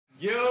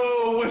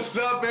Yo, what's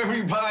up,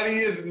 everybody?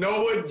 It's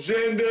No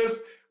Agendas.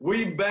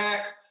 We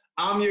back.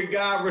 I'm your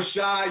guy,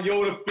 Rashad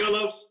Yoda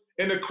Phillips.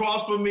 And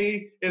across from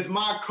me is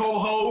my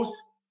co-host,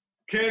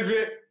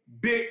 Kendrick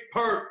Big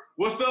Perk.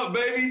 What's up,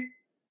 baby?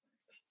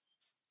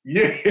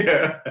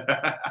 Yeah.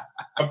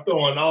 I'm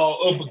throwing all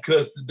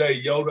uppercuts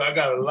today, Yoda. I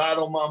got a lot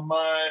on my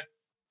mind.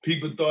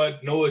 People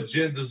thought No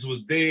Agendas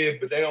was dead,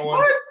 but they don't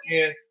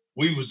understand.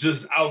 We was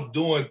just out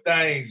doing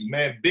things,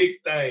 man, big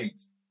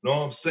things. Know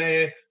what I'm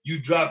saying? You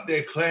dropped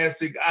that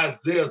classic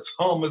Isaiah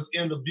Thomas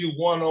interview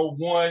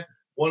 101,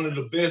 one of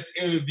the best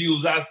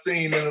interviews I've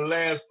seen in the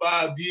last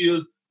 5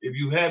 years. If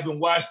you haven't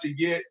watched it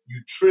yet,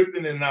 you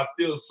tripping, and I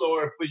feel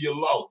sorry for your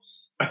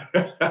loss.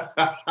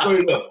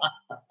 Straight up.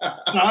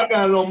 I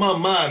got it on my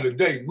mind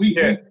today. We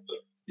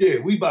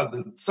about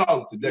to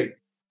talk today.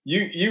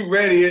 You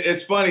ready?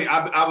 It's funny.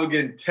 I've been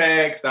getting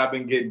texts. I've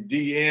been getting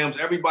DMs.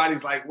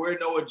 Everybody's like, "Where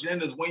No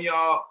Agendas? When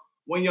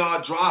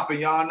y'all dropping?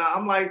 Y'all not?"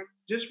 I'm like,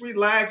 just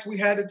relax. We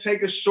had to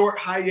take a short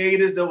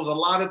hiatus. There was a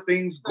lot of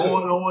things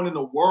going on in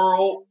the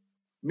world.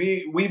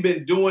 We've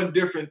been doing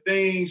different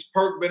things.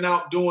 Perk been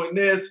out doing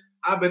this.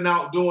 I've been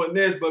out doing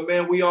this. But,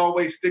 man, we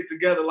always stick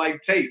together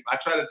like tape. I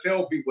try to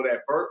tell people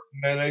that, Perk.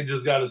 Man, they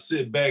just got to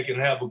sit back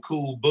and have a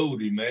cool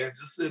booty, man.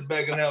 Just sit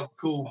back and have a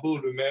cool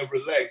booty, man.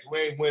 Relax. We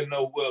ain't went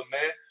nowhere,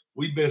 man.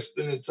 We've been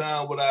spending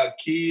time with our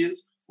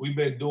kids. We've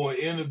been doing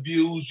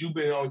interviews. You've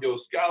been on your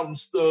scouting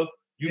stuff.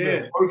 You've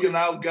been working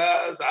out,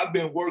 guys. I've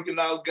been working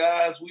out,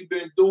 guys. We've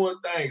been doing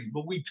things,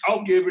 but we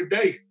talk every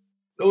day.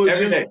 No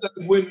agenda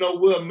went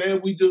nowhere,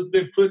 man. We just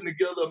been putting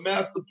together a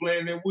master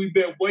plan, and we've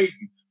been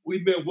waiting.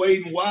 We've been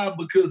waiting. Why?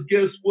 Because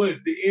guess what?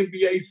 The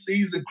NBA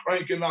season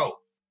cranking out.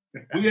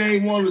 We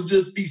ain't want to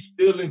just be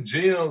spilling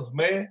gems,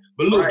 man.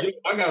 But look,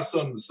 I got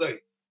something to say.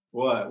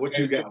 What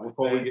you got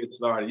before we get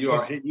started?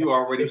 You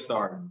already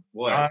started.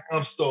 What?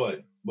 I'm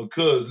starting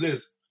because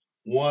listen.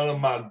 One of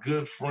my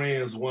good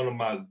friends, one of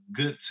my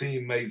good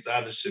teammates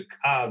out of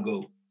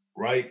Chicago,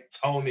 right?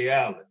 Tony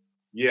Allen.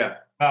 Yeah.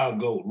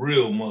 Chicago,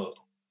 real mug,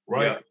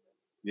 right?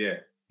 Yeah.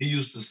 He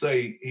used to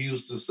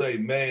say,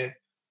 man,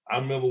 I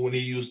remember when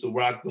he used to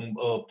rock them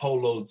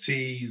polo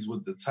tees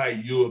with the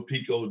tight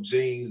Europico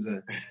jeans,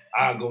 and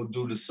I go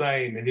do the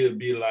same, and he'll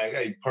be like,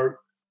 hey, Perk,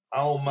 I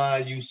don't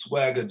mind you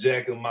swagger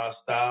jacking my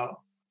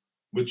style.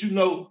 But you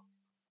know,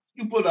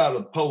 you put out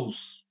a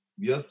post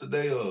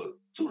yesterday or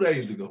 2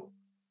 days ago.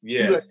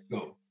 Yeah. 2 days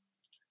ago.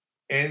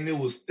 And it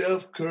was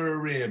Steph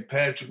Curry and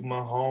Patrick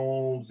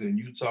Mahomes, and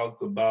you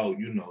talked about,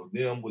 you know,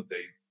 them with their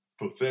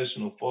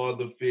professional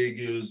father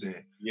figures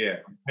and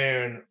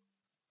comparing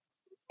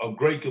a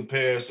great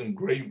comparison,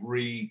 great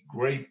read,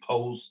 great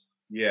post.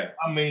 Yeah.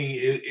 I mean,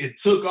 it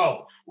took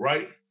off,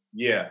 right?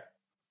 Yeah.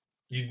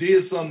 You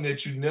did something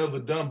that you never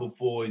done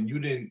before, and you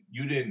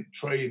didn't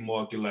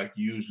trademark it like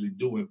you usually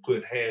do and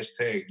put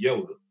hashtag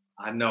Yoda.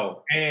 I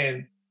know.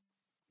 And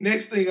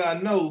next thing I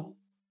know,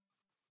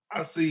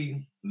 I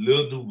see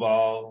Lil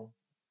Duval.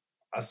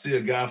 I see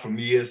a guy from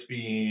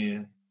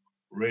ESPN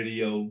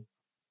radio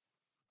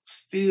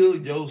steal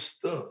your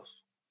stuff.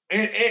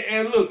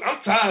 And look, I'm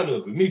tired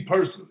of it, me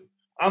personally.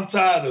 I'm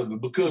tired of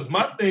it because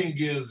my thing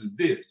is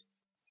this.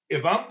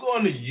 If I'm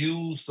going to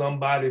use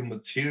somebody's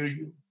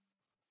material,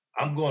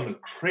 I'm going to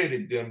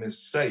credit them and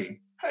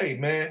say, hey,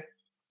 man,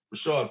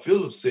 Rashad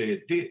Phillips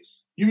said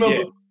this. You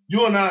remember,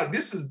 you and I,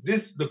 this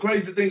the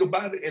crazy thing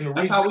about it. And the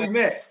That's how we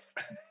met.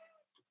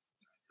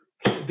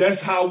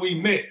 That's how we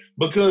met.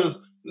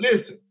 Because,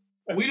 listen,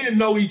 we didn't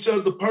know each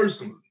other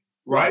personally,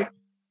 right?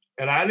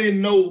 And I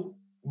didn't know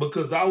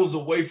because I was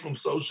away from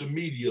social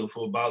media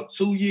for about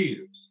 2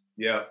 years.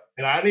 Yeah.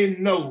 And I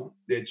didn't know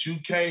that you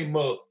came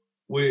up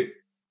with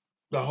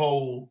the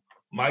whole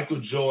Michael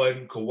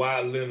Jordan,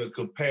 Kawhi Leonard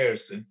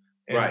comparison.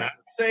 And not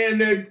saying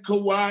that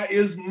Kawhi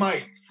is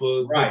Mike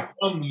for the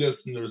dumb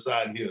listeners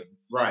out here.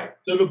 Right.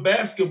 So the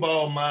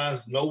basketball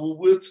minds know what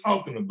we're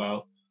talking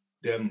about.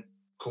 Them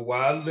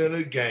Kawhi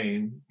Leonard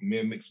game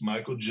mimics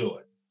Michael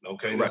Jordan.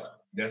 Okay,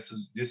 this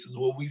is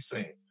what we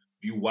saying.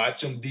 You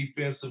watch him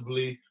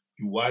defensively,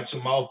 you watch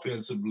him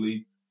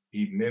offensively,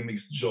 he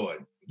mimics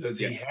Jordan. Does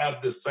he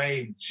have the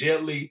same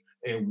jelly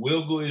and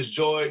wiggle as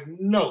Jordan?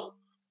 No.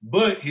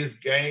 But his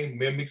game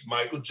mimics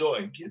Michael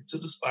Jordan. Get to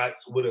the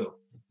spots, whatever.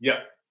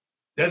 Yeah.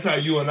 That's how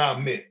you and I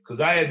met. Because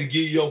I had to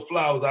give you your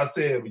flowers. I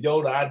said,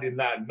 Yoda, I did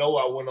not know.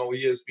 I went on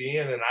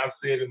ESPN and I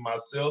said it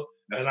myself.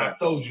 I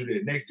told you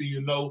that. Next thing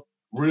you know,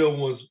 real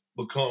ones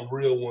become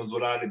real ones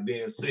without it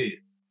being said.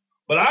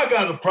 But I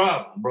got a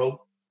problem,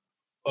 bro.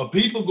 Of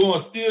people going to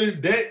steal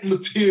that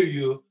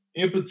material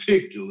in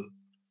particular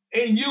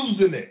and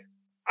using it.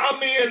 I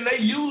mean,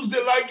 they used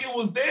it like it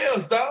was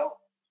theirs, dog.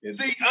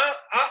 See,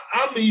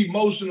 I'm an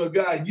emotional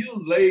guy. You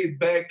laid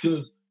back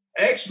because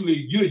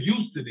actually you're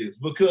used to this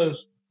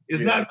because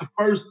it's not the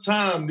first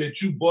time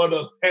that you brought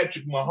up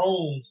Patrick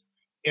Mahomes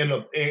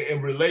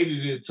and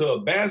related it to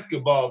a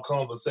basketball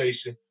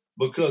conversation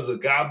because a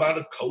guy by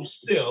the Coach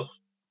Self,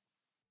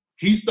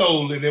 he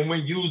stole it and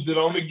went used it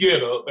on the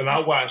Get Up, and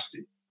I watched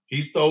it.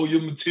 He stole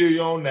your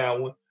material on that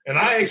one, and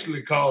I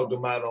actually called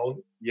him out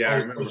on it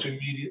on social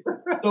media.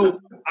 So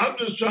I'm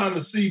just trying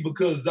to see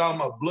because down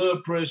my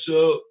blood pressure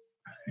up,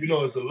 you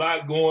know, it's a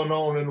lot going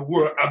on in the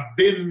world. I've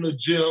been in the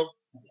gym,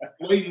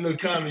 waiting to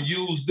kind of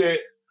use that.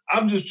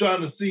 I'm just trying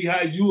to see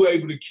how you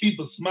able to keep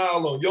a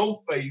smile on your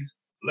face,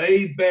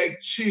 laid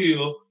back,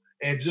 chill,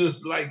 and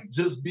just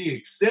be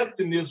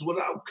accepting this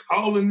without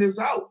calling this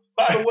out.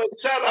 By the way,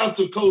 shout out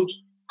to Coach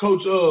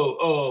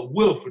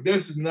Wilford.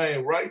 That's his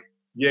name, right?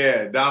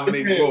 Yeah,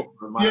 Dominique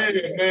Wilford. Yeah,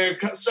 man.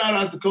 Shout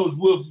out to Coach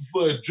Wilford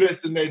for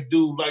addressing that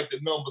dude like the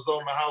numbers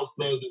on the house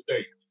the other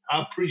day.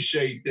 I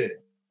appreciate that.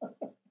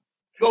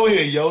 Go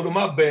ahead, Yoda.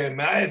 My bad,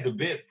 man. I had to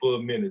vent for a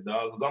minute,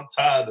 dog, because I'm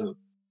tired of it.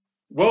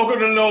 Welcome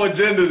to No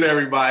Agendas,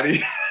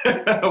 everybody.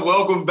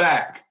 Welcome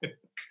back.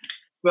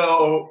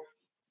 So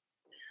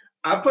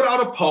I put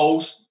out a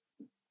post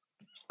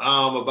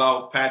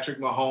about Patrick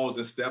Mahomes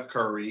and Steph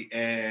Curry,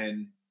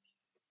 and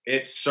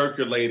it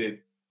circulated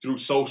through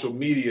social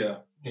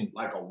media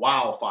like a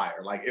wildfire.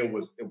 Like it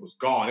was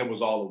gone. It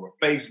was all over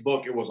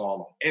Facebook. It was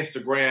all on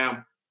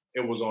Instagram.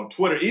 It was on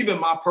Twitter. Even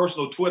my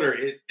personal Twitter,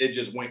 it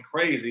just went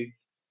crazy.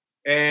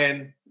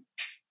 And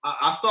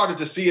I started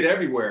to see it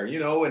everywhere, you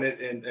know,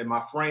 and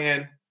my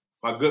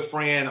good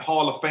friend,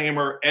 Hall of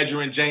Famer,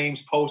 Edgerrin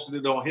James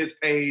posted it on his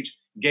page,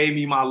 gave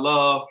me my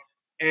love.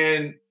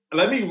 And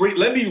let me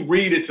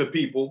read it to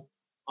people.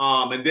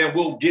 And then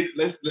we'll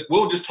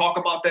just talk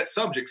about that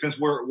subject since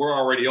we're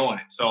already on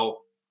it. So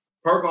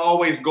Perk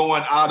always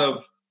going out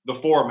of the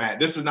format.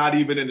 This is not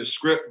even in the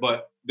script,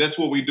 but that's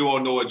what we do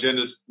on No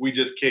Agendas. We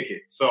just kick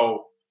it.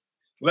 So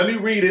let me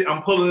read it.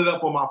 I'm pulling it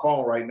up on my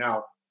phone right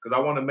now because I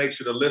want to make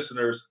sure the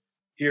listeners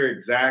hear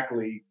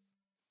exactly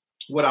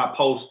what I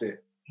posted.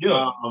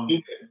 Yeah,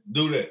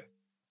 do that.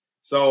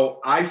 So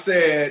I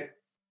said,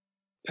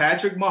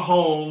 Patrick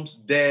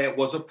Mahomes' dad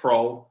was a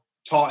pro,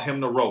 taught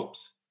him the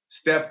ropes.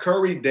 Steph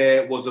Curry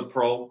dad was a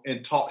pro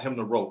and taught him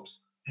the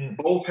ropes.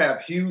 Both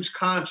have huge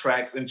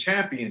contracts and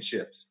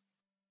championships.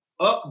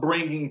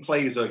 Upbringing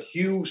plays a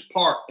huge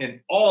part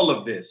in all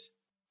of this.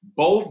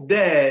 Both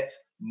dads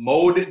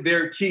molded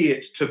their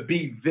kids to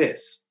be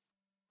this.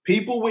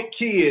 People with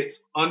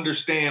kids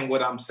understand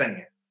what I'm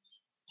saying.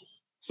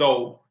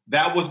 So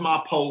that was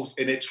my post,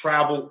 and it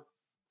traveled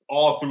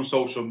all through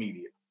social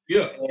media.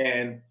 Yeah.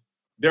 And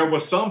there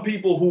were some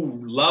people who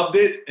loved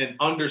it and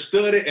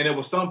understood it, and there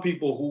were some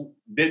people who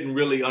didn't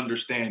really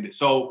understand it.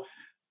 So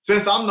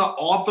since I'm the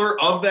author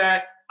of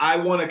that, I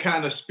want to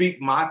kind of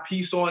speak my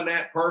piece on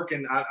that, Perk,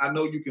 and I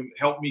know you can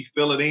help me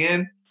fill it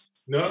in.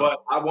 No.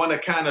 But I want to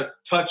kind of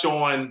touch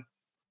on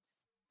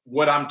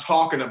what I'm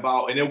talking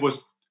about. And it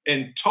was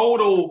in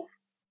total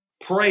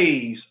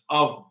praise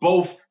of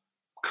both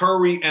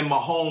Curry and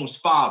Mahomes'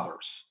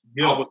 fathers.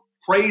 Yeah. I was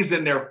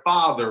praising their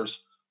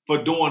fathers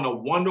for doing a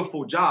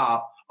wonderful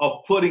job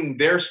of putting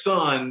their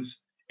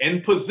sons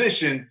in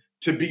position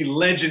to be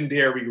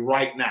legendary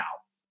right now.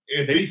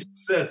 And be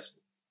successful.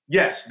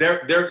 Yes,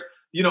 they're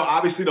you know,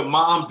 obviously the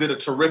moms did a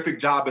terrific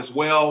job as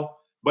well,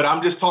 but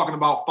I'm just talking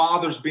about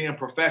fathers being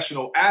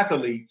professional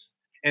athletes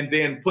and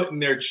then putting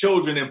their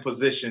children in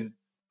position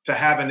to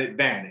have an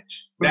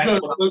advantage.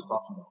 That's what I'm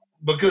talking about.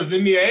 Because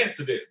let me add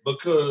to that,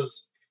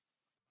 because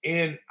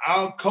in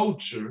our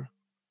culture,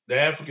 the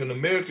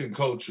African-American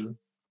culture,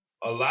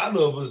 a lot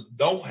of us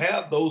don't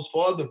have those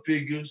father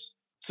figures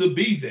to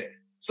be that.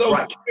 So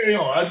Carry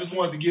on. I just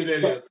wanted to give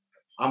that answer.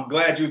 I'm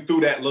glad you threw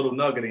that little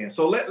nugget in.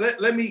 So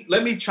let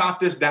me chop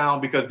this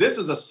down because this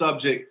is a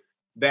subject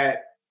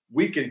that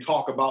we can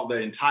talk about the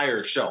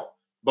entire show.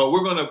 But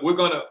we're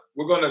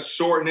gonna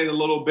shorten it a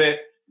little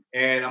bit,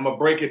 and I'm gonna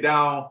break it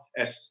down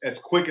as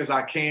quick as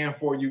I can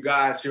for you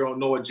guys here on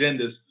No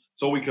Agendas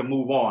so we can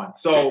move on.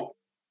 So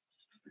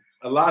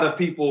a lot of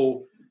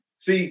people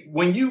see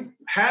when you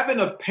having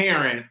a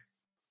parent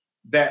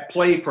that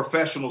played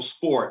professional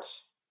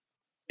sports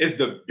is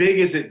the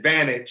biggest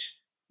advantage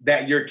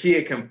that your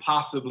kid can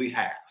possibly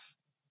have,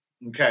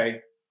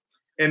 okay?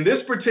 In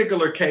this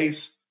particular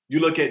case, you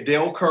look at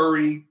Dell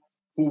Curry,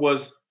 who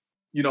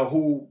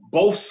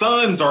both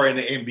sons are in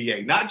the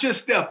NBA, not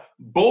just Steph,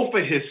 both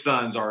of his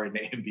sons are in the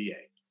NBA.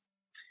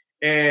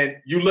 And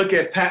you look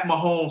at Pat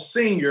Mahomes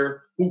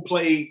Sr., who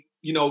played,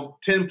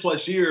 10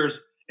 plus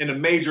years in the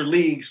major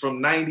leagues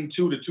from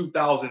 92 to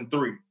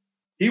 2003.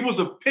 He was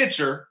a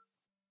pitcher,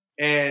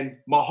 and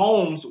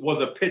Mahomes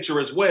was a pitcher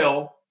as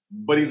well,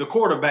 but he's a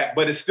quarterback,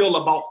 but it's still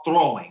about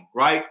throwing,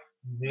 right?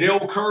 Mm-hmm.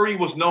 Dell Curry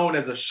was known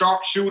as a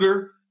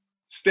sharpshooter.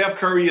 Steph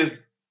Curry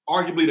is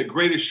arguably the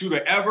greatest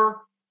shooter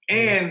ever.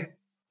 And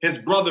his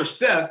brother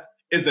Seth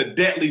is a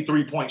deadly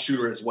three-point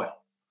shooter as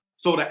well.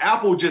 So the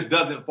apple just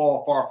doesn't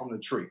fall far from the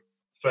tree.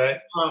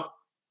 Facts.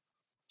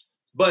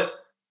 But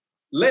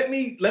let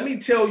me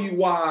tell you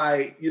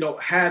why,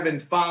 having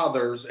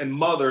fathers and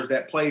mothers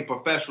that play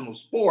professional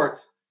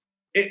sports,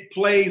 it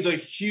plays a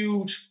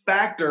huge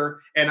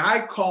factor, and I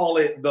call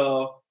it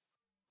the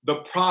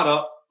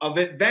product of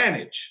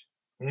advantage,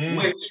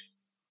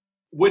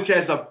 which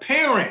as a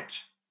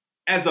parent,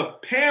 I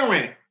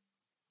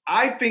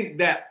think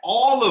that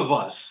all of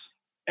us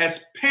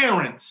as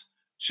parents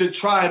should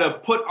try to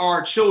put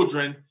our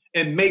children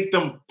and make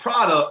them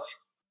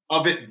products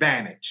of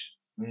advantage.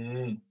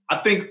 I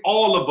think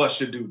all of us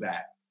should do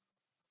that.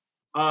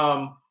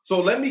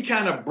 So let me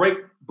kind of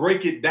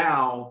break it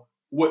down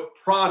what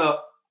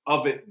product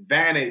of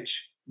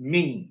advantage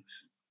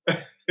means.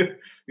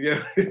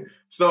 Yeah.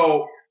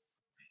 So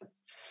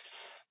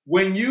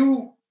when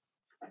you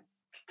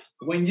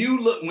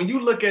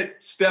look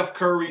at Steph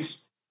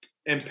Curry's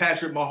and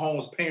Patrick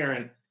Mahomes'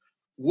 parents,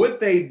 what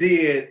they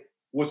did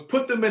was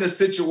put them in a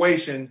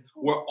situation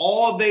where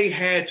all they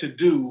had to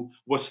do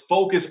was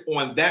focus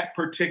on that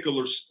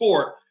particular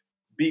sport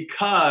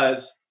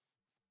because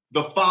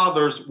the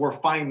fathers were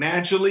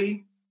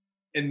financially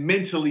and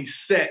mentally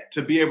set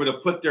to be able to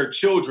put their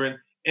children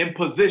in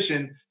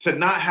position to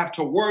not have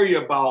to worry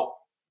about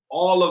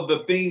all of the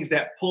things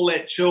that pull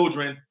at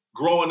children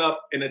growing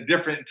up in a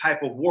different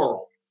type of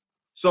world.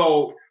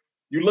 So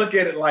you look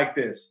at it like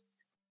this.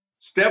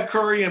 Steph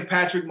Curry and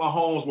Patrick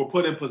Mahomes were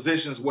put in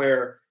positions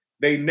where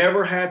they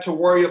never had to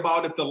worry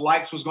about if the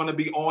lights was going to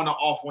be on or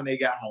off when they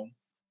got home.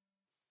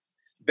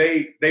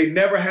 They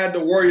never had to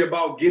worry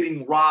about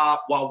getting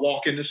robbed while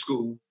walking to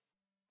school.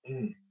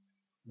 Mm.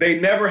 They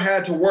never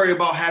had to worry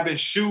about having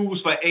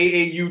shoes for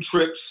AAU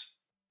trips.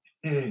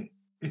 Mm.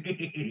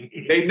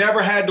 They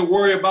never had to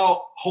worry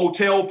about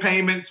hotel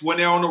payments when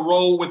they're on the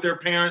road with their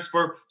parents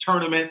for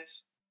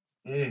tournaments.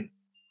 Mm.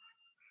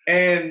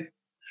 And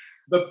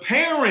the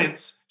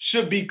parents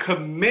should be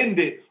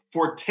commended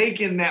for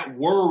taking that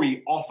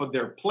worry off of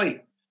their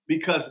plate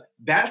because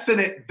that's an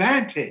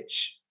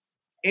advantage.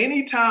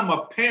 Anytime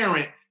a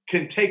parent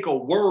can take a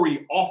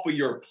worry off of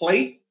your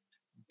plate,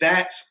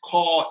 that's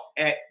called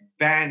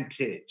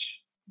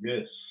advantage.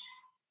 Yes.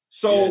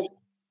 So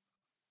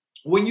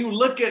when you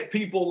look at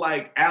people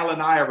like Allen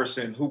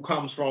Iverson, who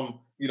comes from,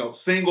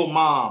 single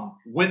mom,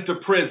 went to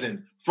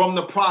prison, from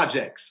the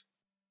projects,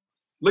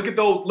 look at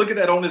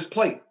that on his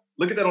plate.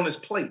 Look at that on his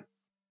plate.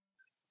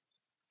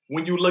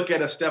 When you look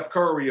at a Steph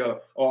Curry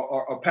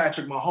or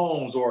Patrick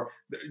Mahomes, or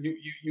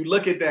you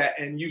look at that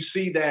and you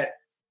see that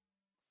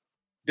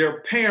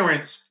their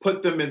parents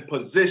put them in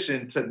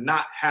position to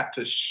not have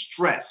to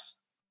stress.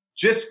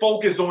 Just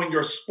focus on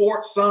your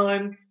sport,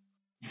 son.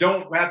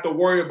 Don't have to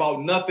worry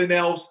about nothing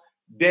else.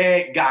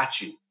 Dad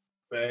got you.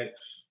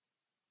 Thanks.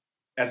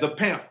 As a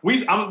parent,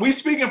 we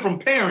speaking from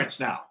parents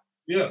now.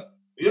 Yeah.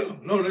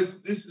 No,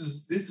 this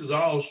is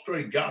all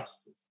straight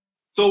gospel.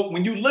 So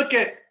when you look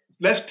at,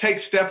 let's take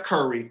Steph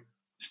Curry.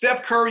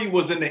 Steph Curry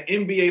was in the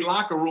NBA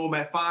locker room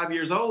at 5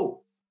 years old.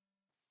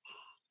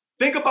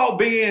 Think about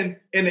being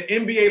in the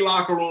NBA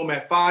locker room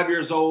at 5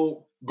 years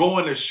old,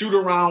 going to shoot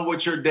around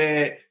with your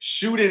dad,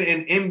 shooting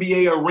in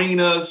NBA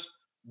arenas,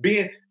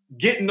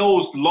 getting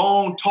those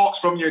long talks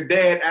from your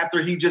dad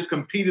after he just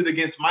competed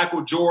against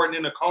Michael Jordan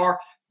in the car.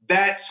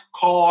 That's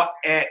called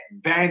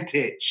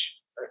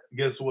advantage.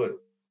 Guess what?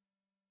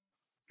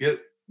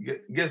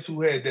 Guess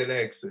who had that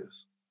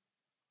access?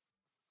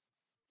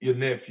 Your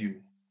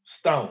nephew,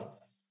 Stone.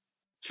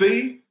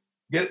 See?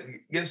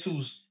 Guess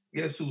who's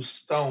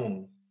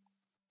Stone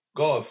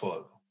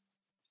godfather?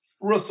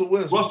 Russell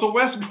Westbrook. Russell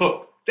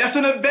Westbrook. That's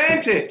an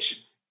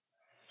advantage.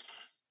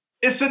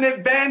 It's an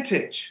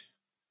advantage.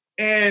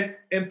 And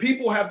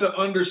people have to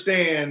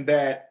understand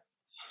that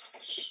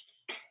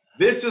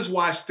this is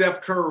why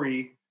Steph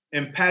Curry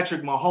and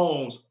Patrick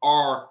Mahomes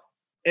are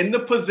in the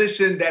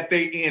position that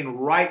they're in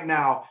right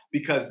now,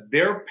 because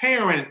their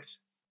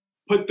parents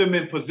put them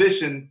in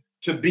position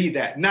to be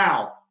that.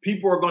 Now,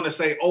 people are going to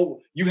say,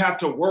 oh, you have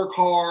to work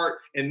hard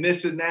and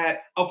this and that.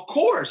 Of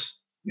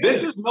course,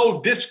 this is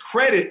no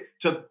discredit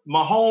to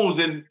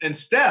Mahomes and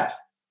Steph,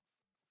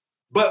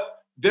 but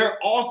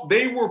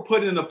they were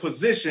put in a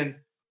position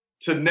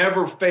to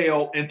never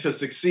fail and to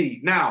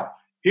succeed. Now,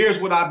 here's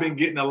what I've been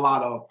getting a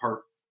lot of,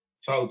 Perk.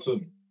 Talk to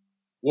me.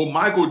 Well,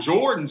 Michael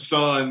Jordan's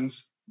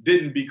sons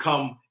didn't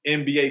become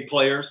NBA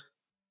players.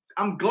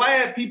 I'm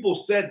glad people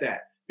said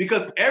that,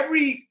 because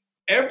every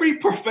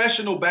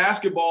professional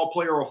basketball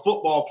player or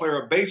football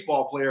player or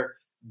baseball player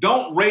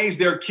don't raise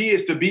their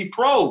kids to be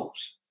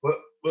pros. But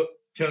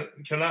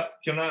can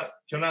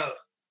I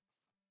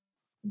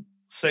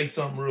say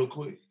something real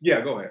quick?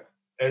 Yeah, go ahead.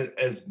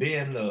 As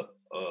being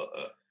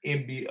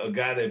a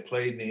guy that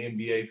played in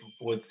the NBA for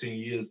 14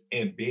 years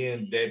and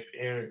being that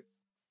parent,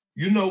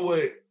 you know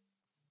what?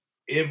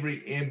 Every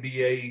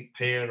NBA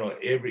parent or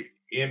every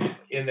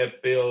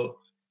NFL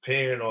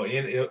parent or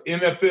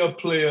NFL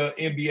player,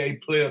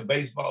 NBA player,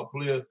 baseball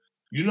player,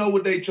 you know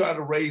what they try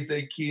to raise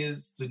their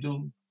kids to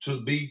do?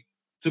 To be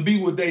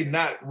what they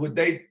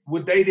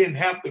didn't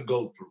have to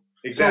go through.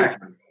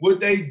 Exactly. So what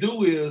they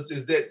do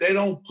is that they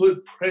don't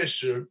put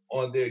pressure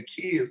on their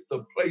kids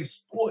to play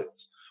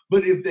sports.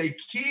 But if their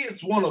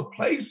kids want to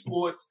play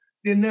sports,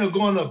 then they're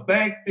going to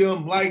back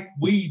them like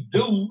we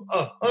do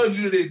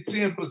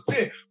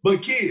 110%.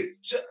 But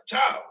kids,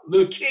 child,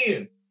 Lil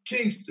Ken,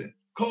 Kingston,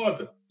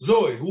 Carter,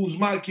 Zoe, who's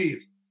my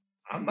kids,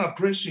 I'm not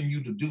pressuring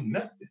you to do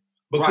nothing.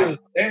 Because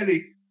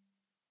Daddy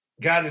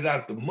got it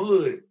out the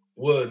mud.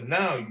 Well,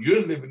 now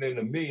you're living in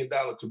 $1 million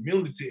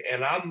community,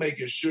 and I'm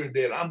making sure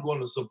that I'm going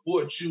to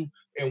support you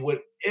in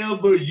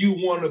whatever you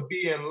want to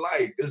be in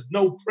life. There's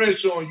no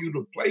pressure on you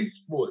to play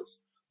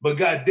sports. But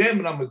goddamn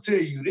it, I'm gonna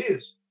tell you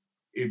this.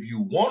 If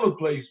you want to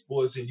play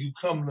sports and you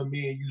come to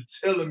me and you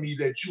telling me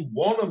that you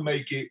want to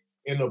make it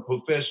in a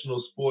professional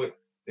sport,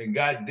 then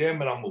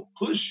goddamn it, I'm gonna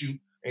push you,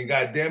 and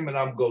goddamn it,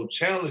 I'm gonna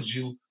challenge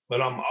you,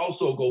 but I'm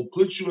also gonna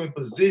put you in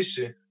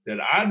position that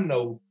I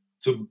know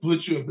to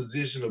put you in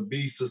position to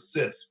be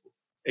successful.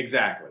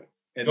 Exactly.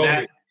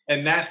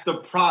 And that's the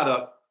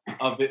product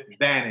of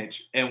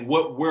advantage and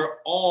what we're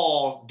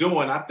all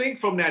doing. I think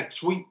from that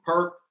tweet,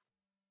 Perk,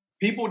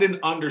 people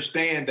didn't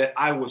understand that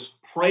I was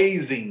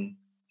praising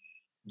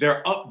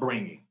their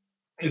upbringing.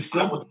 It's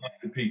some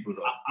people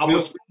though. I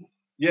was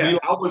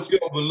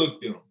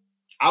overlooked them.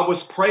 I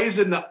was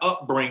praising the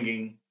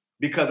upbringing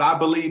because I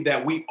believe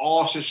that we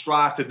all should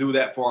strive to do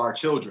that for our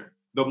children.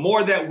 The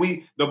more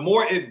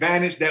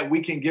advantage that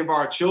we can give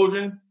our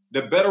children,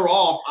 the better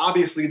off,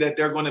 obviously, that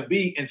they're going to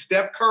be. And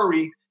Steph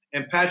Curry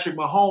and Patrick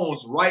Mahomes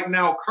right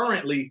now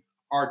currently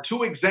are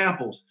two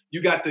examples.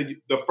 You got the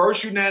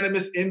first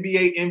unanimous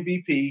NBA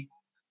MVP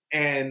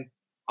and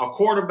a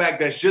quarterback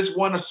that's just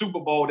won a Super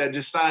Bowl that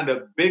just signed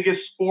the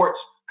biggest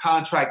sports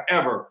contract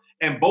ever.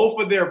 And both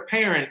of their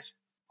parents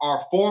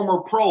are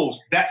former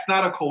pros. That's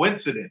not a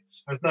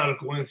coincidence. That's not a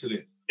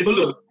coincidence.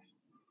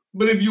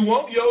 But if you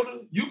want,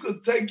 Yoda, you could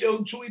take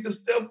your tweet a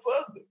step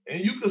further. And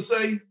you could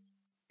say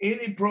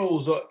any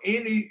pros or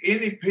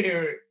any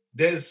parent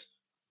that's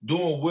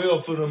doing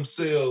well for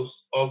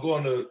themselves are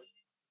going to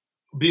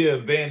be an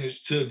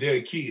advantage to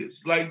their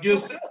kids. Like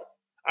yourself.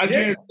 I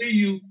guarantee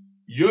you,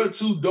 your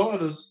two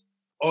daughters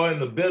are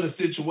in a better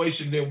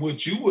situation than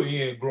what you were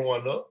in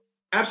growing up.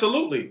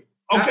 Absolutely.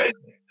 Okay.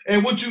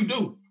 And what you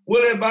do?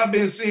 What have I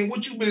been seeing?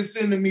 What you been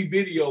sending me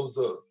videos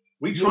of?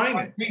 We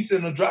training. He's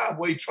in the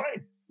driveway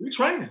training. We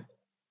training.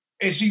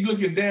 And she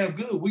looking damn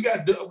good. We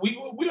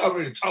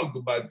already talked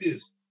about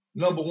this.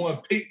 Number one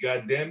pick,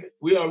 goddammit.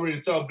 We already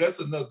talked. That's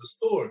another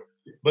story.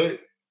 But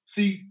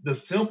see, the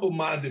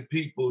simple-minded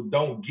people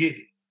don't get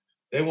it.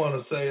 They want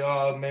to say,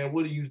 oh, man,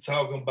 what are you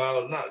talking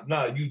about?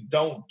 No, you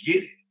don't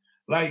get it.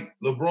 Like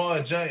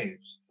LeBron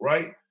James,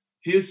 right?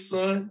 His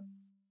son,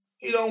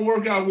 he don't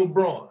work out with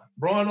Bron.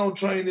 Bron don't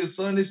train his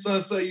son. His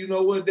son say, you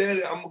know what,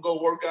 Daddy, I'm going to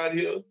go work out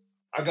here.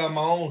 I got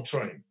my own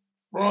training.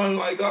 Bron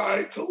like, all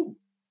right, cool.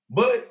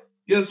 But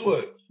guess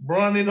what?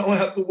 Bron don't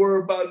have to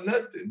worry about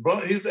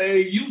nothing. His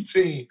AAU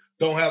team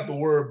don't have to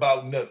worry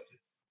about nothing.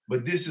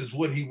 But this is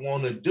what he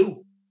want to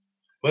do.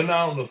 But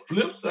now on the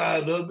flip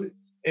side of it,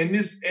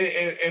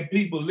 and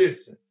people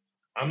listen,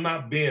 I'm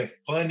not being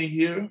funny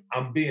here.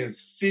 I'm being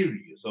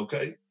serious,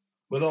 okay?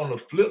 But on the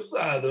flip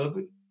side of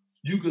it,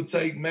 you could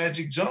take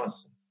Magic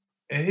Johnson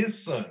and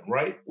his son,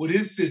 right? With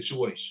his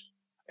situation.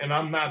 And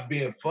I'm not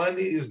being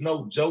funny. It's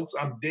no jokes.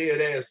 I'm dead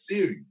ass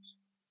serious.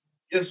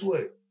 Guess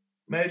what?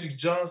 Magic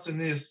Johnson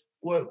is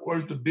worth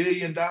 $1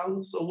 billion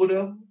or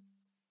whatever?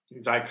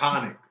 He's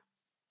iconic.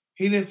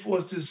 He didn't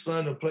force his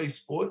son to play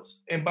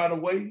sports. And by the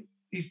way,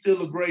 he's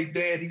still a great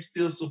dad. He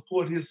still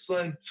support his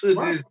son to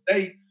this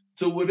day,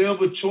 to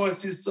whatever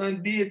choice his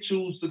son did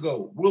choose to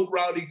go. What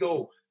route he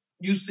go.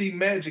 You see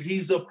Magic,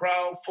 he's a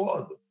proud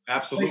father.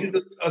 Absolutely.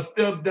 Taking a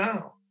step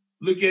down.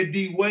 Look at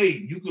D.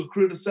 Wade. You could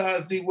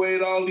criticize D.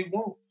 Wade all he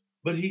wants,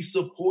 but he's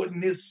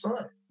supporting his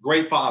son.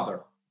 Great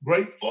father.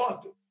 Great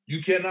father.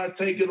 You cannot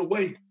take it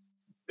away.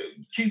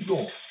 Keep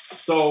going.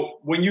 So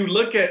when you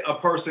look at a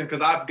person,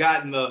 because I've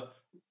gotten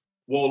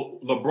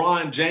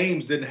LeBron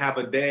James didn't have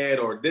a dad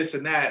or this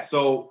and that.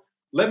 So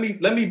let me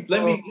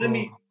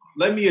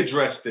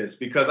address this,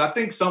 because I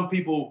think some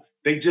people,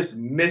 they just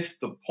miss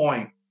the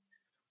point.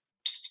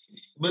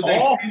 But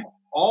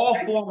all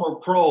former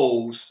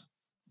pros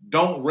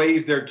don't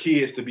raise their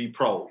kids to be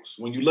pros.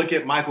 When you look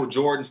at Michael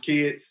Jordan's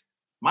kids,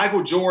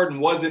 Michael Jordan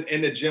wasn't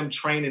in the gym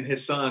training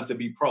his sons to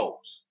be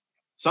pros.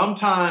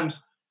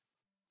 Sometimes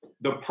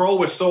the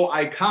pro is so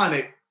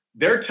iconic,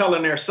 they're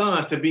telling their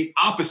sons to be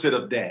opposite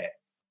of dad.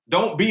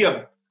 I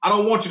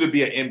don't want you to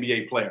be an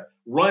NBA player.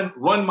 Run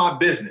my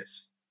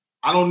business.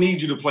 I don't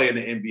need you to play in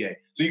the NBA.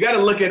 So you got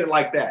to look at it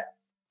like that.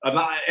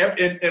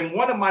 And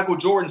one of Michael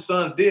Jordan's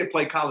sons did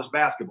play college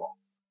basketball.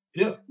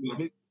 Yeah.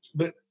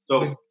 But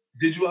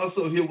did you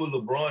also hear what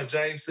LeBron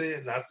James said?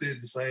 And I said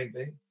the same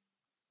thing.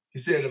 He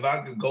said, if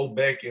I could go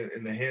back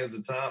in the hands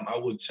of time, I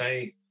would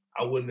change.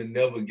 I wouldn't have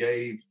never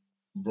gave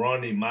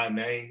Bronny my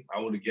name. I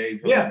would have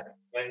gave him my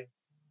name.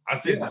 I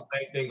said the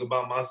same thing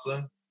about my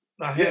son.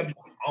 Now have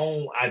your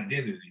own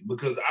identity,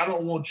 because I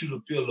don't want you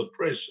to feel the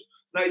pressure.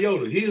 Now,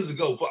 Yoda, here's a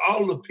go. For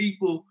all the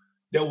people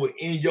that were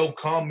in your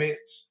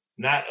comments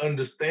not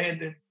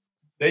understanding,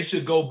 they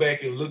should go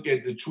back and look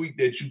at the tweet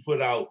that you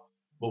put out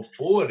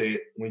before that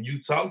when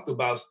you talked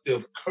about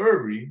Steph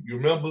Curry. You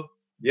remember?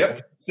 Yep.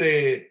 You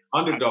said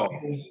underdog.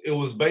 It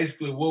was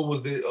basically, what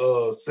was it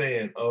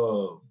saying?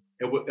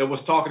 It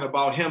was talking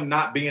about him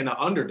not being an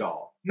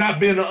underdog.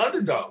 Not being an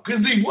underdog,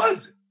 because he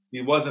wasn't. He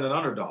wasn't an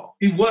underdog.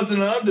 He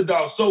wasn't an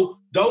underdog. So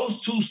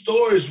those two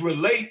stories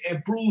relate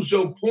and proves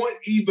your point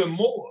even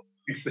more.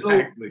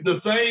 Exactly. So the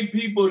same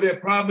people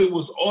that probably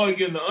was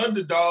arguing the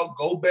underdog,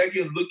 go back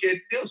and look at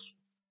this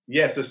one.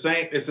 Yes,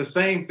 it's the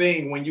same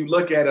thing when you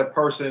look at a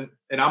person,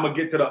 and I'm going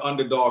to get to the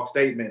underdog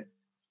statement.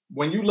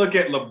 when you look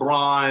at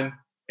LeBron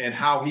and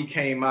how he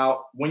came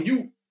out,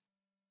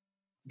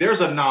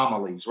 there's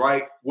anomalies,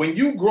 right? When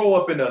you grow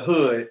up in the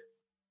hood,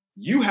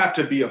 you have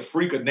to be a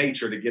freak of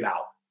nature to get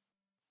out.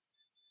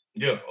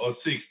 Yeah, or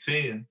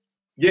 6'10".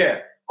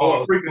 Yeah,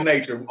 or a freak of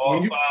nature.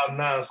 Or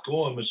 5'9"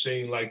 scoring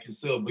machine like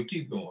yourself, but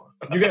keep going.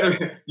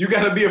 you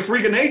gotta be a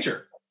freak of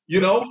nature,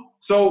 you know?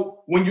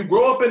 So when you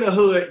grow up in the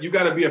hood, you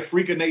gotta be a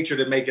freak of nature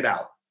to make it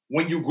out.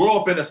 When you grow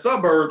up in the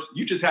suburbs,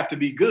 you just have to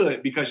be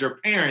good because your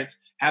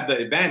parents have the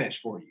advantage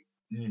for you.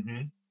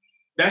 Mm-hmm.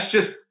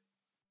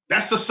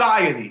 That's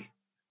society.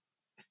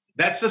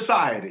 That's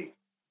society.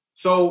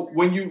 So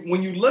when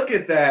you look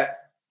at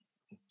that,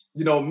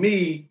 you know,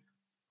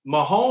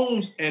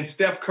 Mahomes and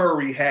Steph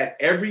Curry had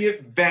every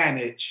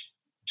advantage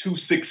to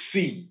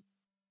succeed.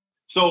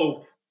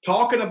 So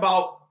talking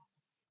about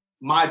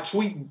my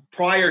tweet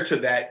prior to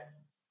that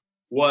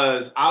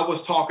I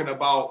was talking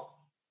about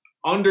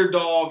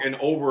underdog and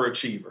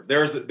overachiever.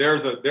 There's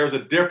a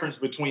difference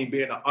between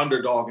being an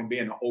underdog and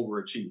being an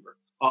overachiever.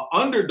 An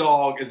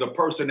underdog is a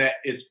person that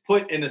is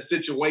put in a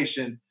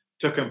situation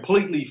to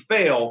completely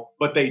fail,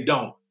 but they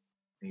don't.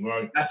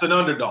 Right. That's an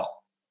underdog.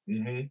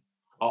 Mm-hmm.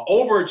 An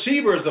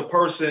overachiever is a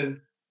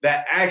person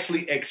that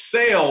actually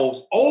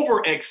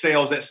over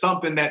excels at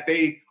something that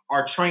they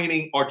are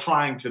training or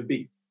trying to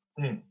be.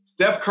 Mm.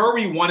 Steph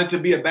Curry wanted to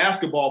be a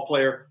basketball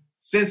player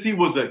since he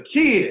was a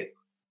kid.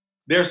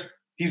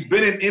 He's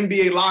been in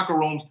NBA locker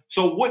rooms.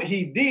 So what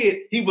he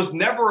did, he was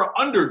never an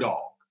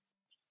underdog.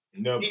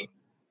 Never.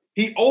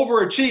 He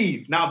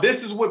overachieved. Now,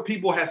 this is what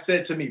people have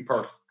said to me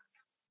personally.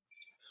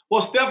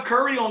 Well, Steph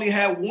Curry only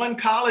had one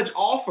college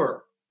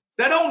offer.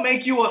 That don't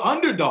make you an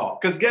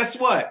underdog. Because guess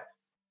what?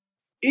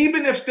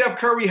 Even if Steph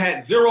Curry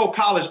had 0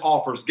 college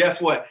offers,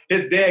 guess what?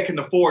 His dad can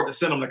afford to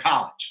send him to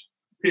college.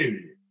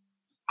 Period.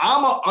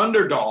 I'm an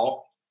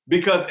underdog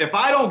because if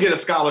I don't get a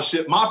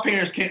scholarship, my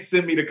parents can't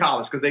send me to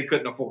college because they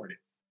couldn't afford it.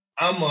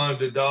 I'm an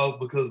underdog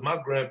because my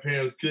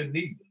grandparents couldn't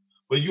either.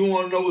 But you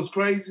want to know what's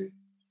crazy?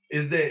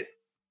 Is that,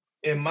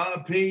 in my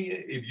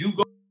opinion, if you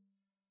go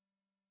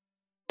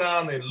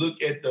down and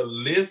look at the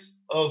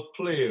list of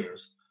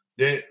players,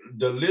 the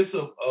list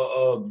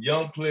of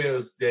young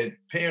players that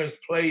parents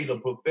played a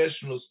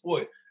professional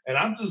sport, and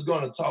I'm just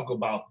going to talk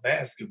about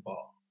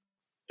basketball,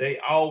 they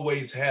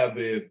always have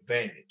an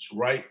advantage,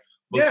 right?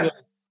 Because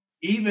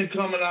even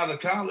coming out of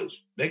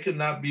college, they could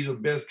not be the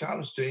best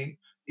college team.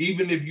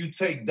 Even if you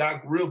take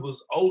Doc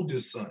Rivers'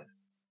 oldest son,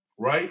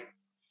 right?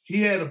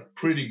 He had a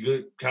pretty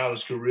good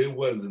college career,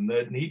 wasn't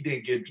nothing. He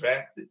didn't get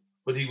drafted,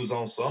 but he was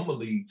on summer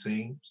league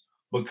teams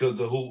because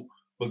of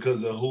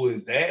who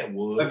his dad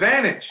was.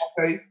 Advantage.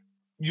 Okay.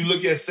 You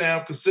look at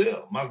Sam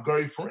Cassell, my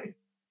great friend,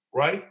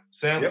 right?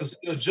 Sam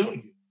Cassell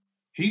Jr.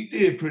 He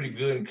did pretty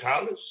good in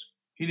college.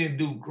 He didn't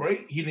do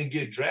great. He didn't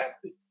get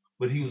drafted,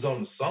 but he was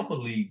on the summer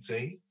league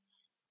team.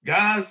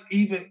 Guys,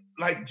 even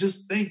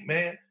just think,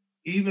 man,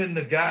 even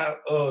the guy,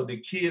 the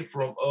kid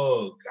from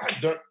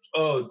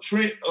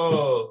Trent,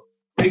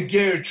 Big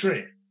Gary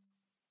Trent,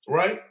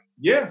 right?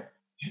 Yeah.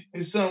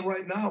 His son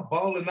right now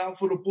balling out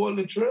for the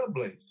Portland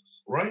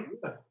Trailblazers, right?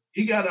 Yeah.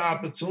 He got an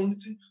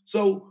opportunity.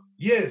 So,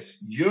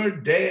 yes, your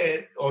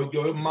dad or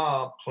your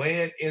mom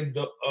playing in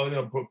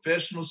the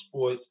professional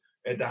sports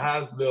at the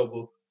highest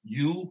level,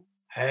 you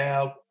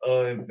have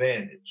an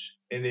advantage.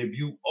 And if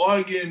you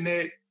arguing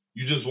that,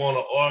 you just want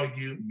to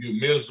argue,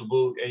 you're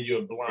miserable and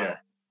you're blind. Yeah.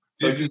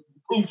 So this is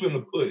proof in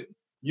the pudding.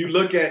 You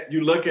look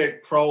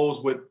at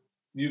pros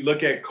you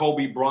look at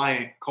Kobe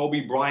Bryant.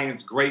 Kobe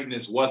Bryant's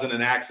greatness wasn't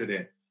an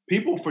accident.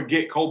 People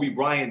forget Kobe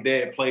Bryant's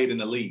dad played in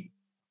the league.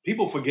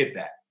 People forget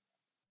that.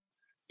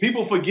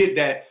 People forget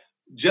that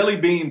Jelly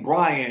Bean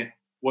Bryant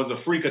was a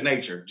freak of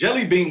nature.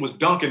 Jelly Bean was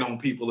dunking on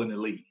people in the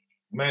league.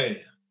 Man.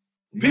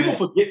 People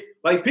forget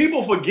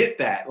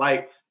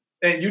that.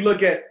 And you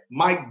look at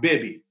Mike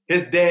Bibby.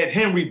 His dad,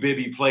 Henry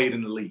Bibby, played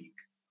in the league.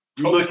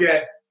 You look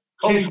at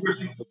Ken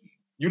Griffey.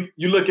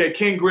 You look at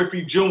Ken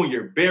Griffey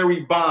Jr.,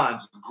 Barry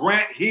Bonds,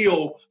 Grant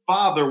Hill,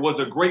 father was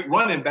a great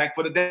running back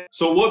for the day.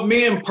 So what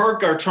me and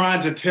Perk are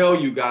trying to tell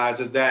you guys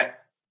is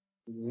that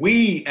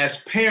we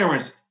as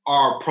parents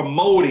are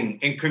promoting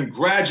and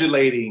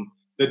congratulating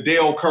the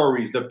Dale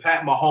Currys, the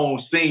Pat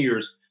Mahomes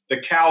seniors, the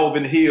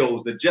Calvin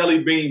Hills, the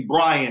Jelly Bean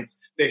Bryants,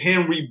 the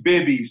Henry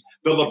Bibbies,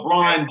 the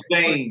LeBron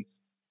James.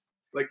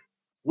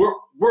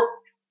 We're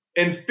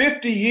in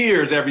 50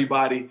 years,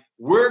 everybody,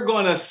 we're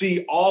going to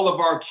see all of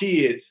our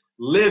kids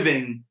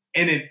living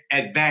in an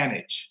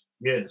advantage.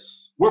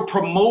 Yes. We're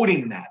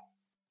promoting that.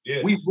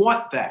 Yes. We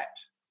want that.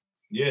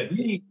 Yes.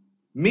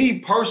 Me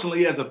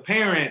personally, as a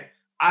parent,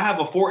 I have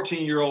a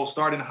 14-year-old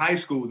starting high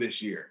school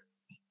this year.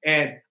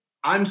 And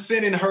I'm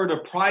sending her to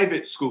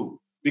private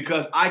school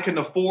because I can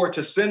afford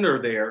to send her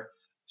there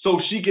so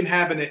she can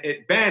have an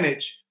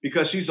advantage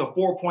because she's a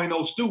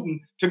 4.0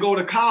 student to go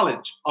to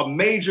college, a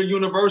major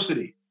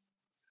university.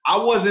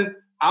 I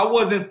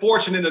wasn't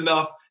fortunate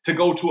enough to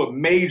go to a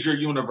major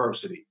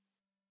university.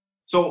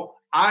 So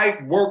I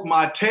worked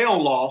my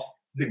tail off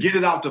to get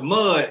it out the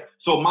mud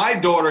so my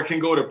daughter can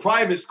go to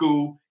private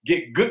school,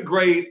 get good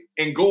grades,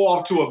 and go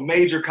off to a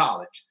major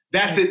college.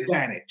 That's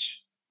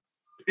advantage.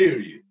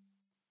 Period.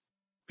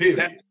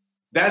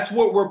 That's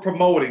what we're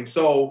promoting.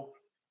 So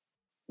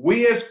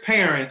we as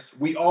parents,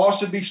 we all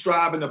should be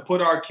striving to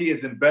put our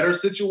kids in better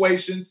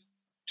situations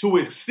to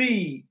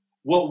exceed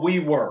what we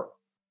were.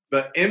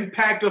 The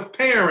impact of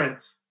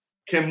parents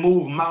can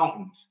move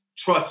mountains.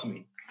 Trust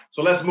me.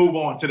 So let's move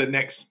on to the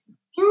next.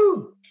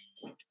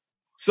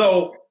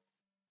 So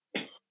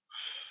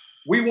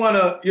we want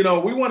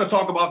to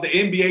talk about the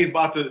NBA's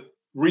about to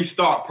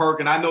restart, Perk,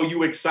 and I know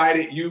you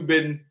excited. You've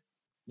been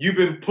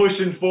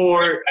pushing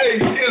for it. Hey,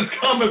 it's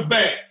coming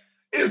back.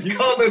 It's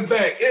coming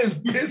back.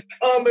 It's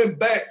coming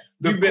back.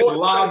 You've been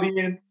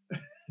lobbying.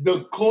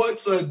 The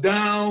courts are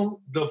down.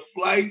 The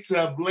flights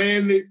have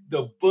landed.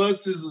 The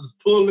buses is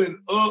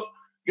pulling up.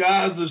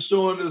 Guys are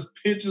showing us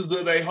pictures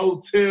of their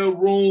hotel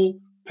room.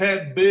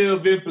 Pat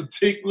Bev in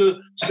particular.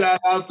 Shout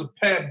out to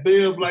Pat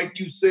Bev, like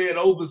you said,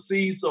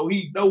 overseas, so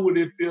he know what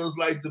it feels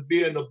like to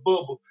be in the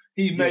bubble.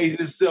 He made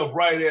himself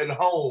right at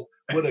home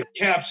with a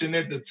caption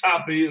at the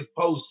top of his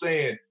post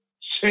saying,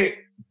 "Check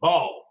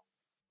ball."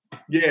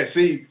 Yeah,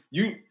 see,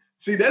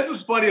 this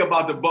is funny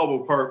about the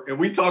bubble, Perk, and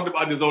we talked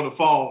about this on the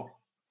phone.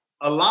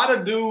 A lot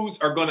of dudes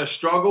are going to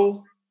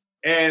struggle,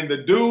 and the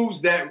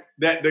dudes that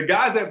the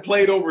guys that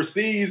played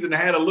overseas and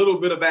had a little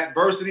bit of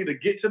adversity to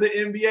get to the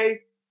NBA,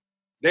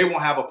 they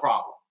won't have a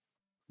problem.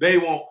 They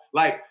won't.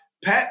 Like,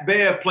 Pat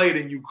Bev played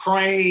in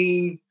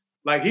Ukraine.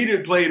 Like, he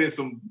didn't play it in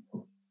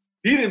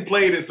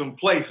some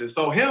places.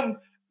 So him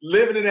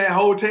living in that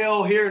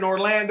hotel here in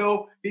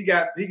Orlando, he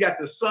got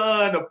the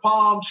sun, the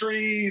palm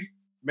trees.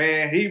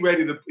 Man,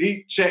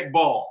 he check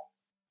ball.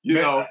 You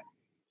know.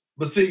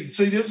 But see,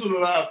 this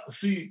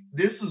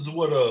is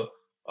what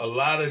a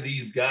lot of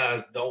these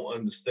guys don't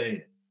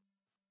understand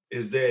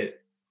is that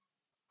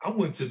I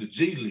went to the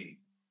G League.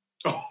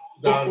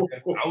 I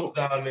was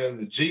down there in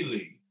the G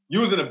League. You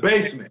was in the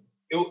basement.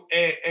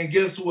 And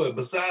guess what?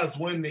 Besides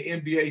winning the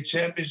NBA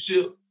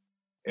championship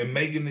and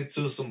making it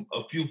to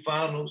a few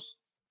finals,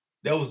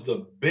 that was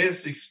the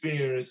best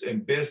experience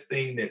and best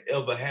thing that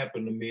ever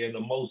happened to me and the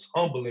most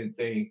humbling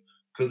thing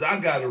because I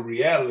got a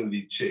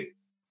reality check.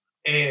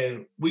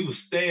 And we was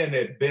staying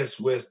at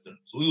Best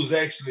Westerns. We was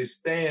actually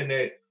staying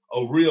at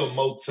a real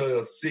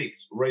Motel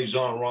 6, Ray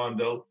Jean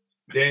Rondo,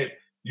 that,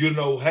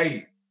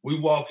 hey, we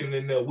walking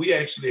in there. We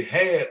actually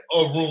had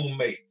a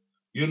roommate.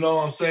 You know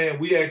what I'm saying?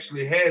 We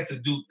actually had to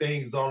do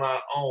things on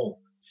our own.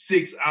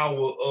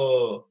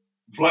 6-hour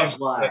bus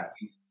rides,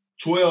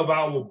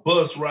 12-hour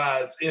bus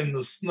rides in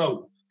the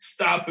snow,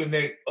 stopping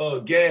at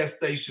gas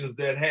stations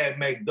that had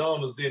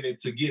McDonald's in it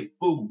to get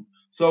food.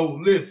 So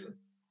listen,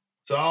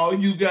 to all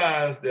you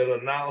guys that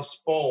are now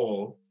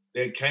spoiled,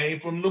 that came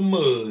from the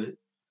mud,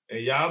 and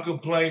y'all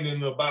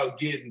complaining about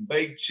getting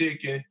baked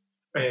chicken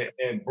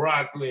and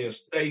broccoli and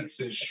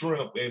steaks and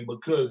shrimp, and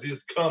because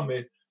it's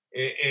coming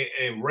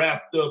and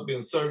wrapped up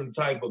in certain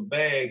type of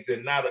bags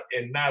and not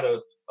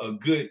a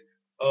good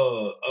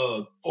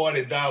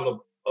 $40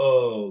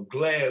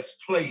 glass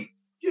plate.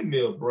 Give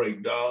me a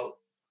break, dog.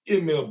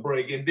 Give me a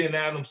break. And then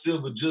Adam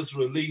Silver just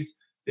released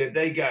that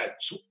they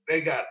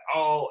got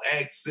all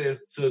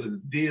access to the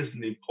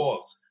Disney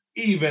parks,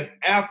 even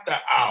after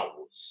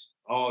hours.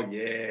 Oh,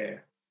 yeah.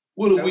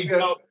 What are we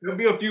talking? There'll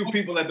be a few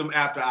people at them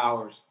after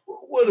hours.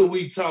 What are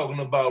we talking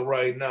about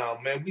right now,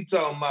 man? We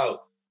talking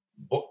about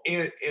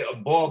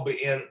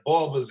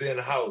barbers in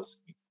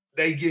house.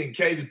 They getting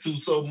catered to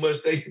so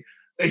much they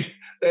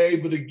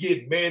able to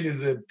get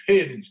manis and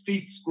pennies,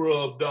 feet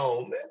scrubbed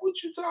on. Man,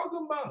 what you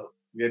talking about?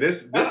 Yeah,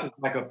 this is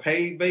like a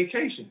paid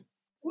vacation.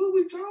 What are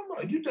we talking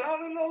about? You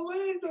down in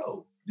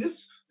Orlando.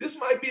 This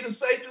might be the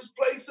safest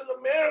place in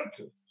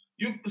America.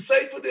 You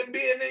safer than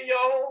being in your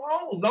own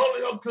home. The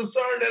only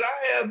concern that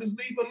I have is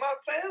leaving my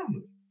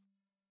family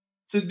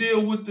to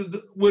deal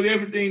with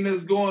everything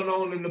that's going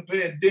on in the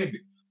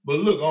pandemic. But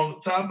look, on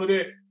top of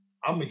that,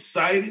 I'm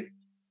excited.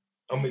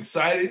 I'm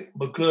excited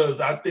because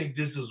I think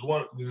this is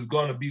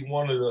going to be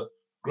one of the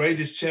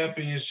greatest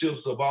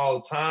championships of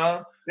all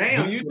time.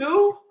 Damn, you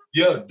do?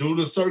 Yeah, due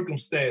to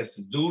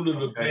circumstances, due to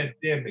the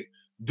pandemic,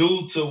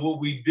 due to what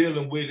we're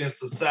dealing with in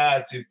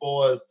society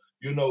for us,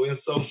 in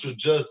social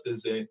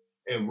justice and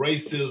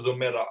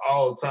racism at an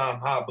all-time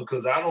high.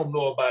 Because I don't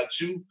know about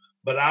you,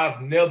 but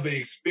I've never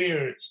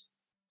experienced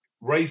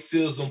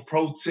racism,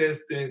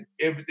 protesting,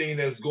 everything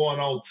that's going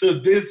on to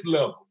this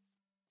level.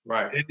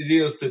 Right. And it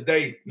is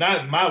today,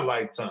 not in my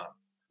lifetime.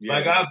 Yeah.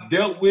 Like, I've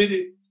dealt with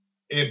it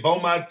in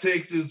Beaumont,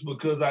 Texas,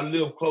 because I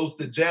live close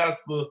to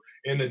Jasper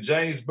and the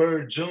James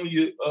Byrd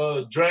Jr.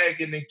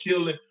 Dragging and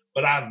killing,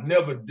 but I've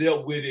never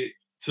dealt with it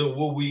to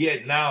where we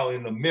at now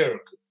in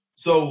America.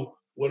 So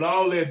with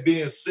all that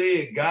being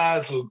said,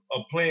 guys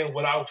are playing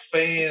without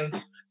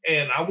fans,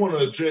 and I want to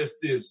address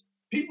this.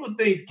 People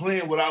think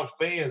playing without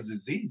fans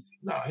is easy.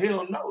 No,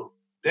 hell no.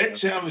 That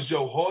challenges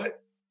your heart.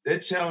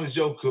 That challenges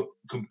your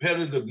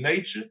competitive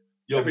nature,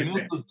 your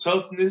mental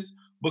toughness,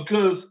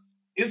 because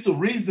it's the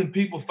reason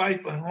people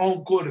fight for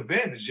home court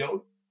advantage,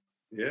 yo.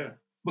 Yeah.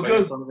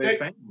 Because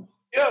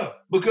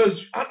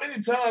because how many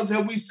times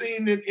have we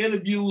seen in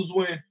interviews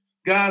when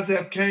guys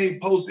have came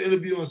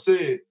post-interview and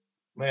said,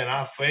 man,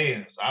 our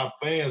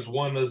fans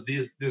won us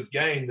this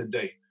game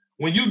today.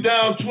 When you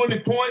down 20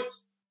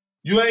 points,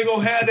 you ain't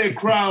gonna have that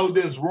crowd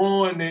that's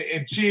roaring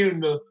and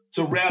cheering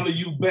to rally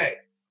you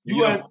back.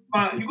 You got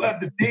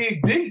to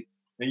dig deep.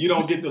 And you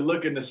don't get to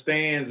look in the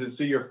stands and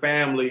see your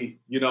family,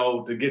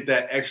 to get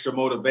that extra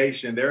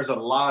motivation. There's a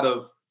lot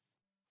of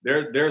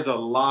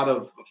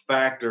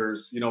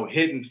factors,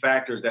 hidden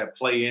factors that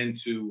play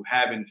into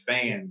having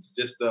fans.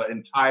 Just the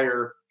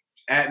entire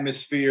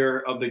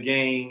atmosphere of the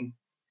game,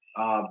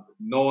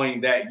 knowing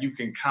that you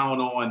can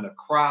count on the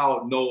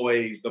crowd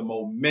noise, the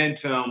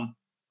momentum,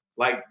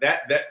 like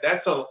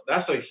that's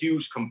a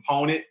huge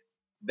component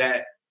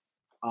that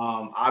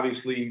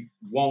obviously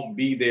won't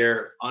be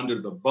there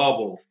under the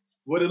bubble.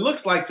 What it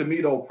looks like to me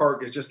though,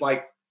 Perk, is just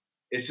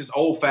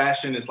old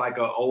fashioned. It's like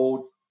an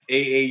old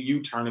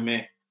AAU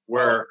tournament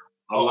where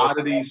a lot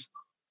of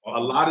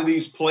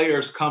these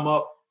players come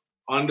up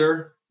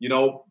under,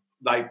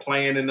 like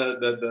playing in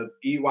the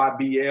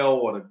EYBL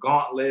or the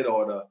Gauntlet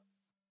or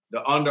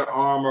the Under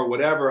Armour,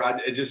 whatever.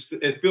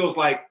 It feels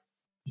like,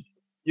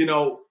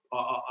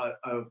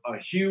 a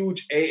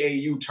huge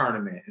AAU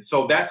tournament. And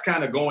so that's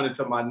kind of going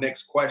into my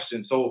next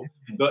question. So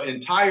the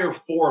entire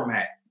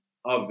format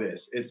of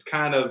this, it's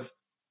kind of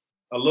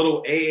a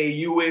little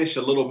AAU-ish,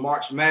 a little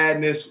March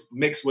Madness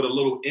mixed with a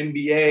little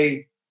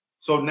NBA.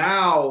 So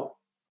now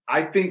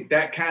I think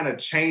that kind of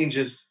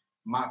changes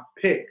my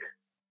pick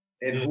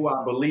and who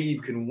I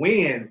believe can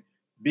win,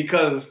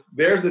 because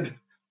there's a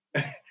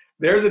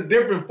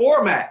different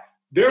format.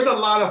 There's a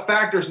lot of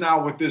factors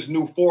now with this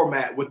new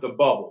format with the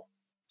bubble.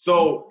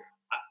 So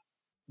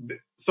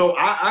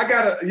I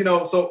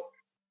gotta, so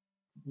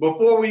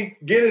before we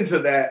get into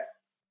that,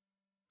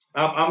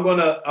 I'm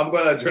gonna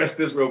address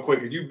this real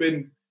quick. You've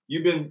been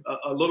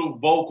a little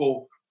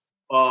vocal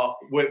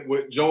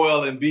with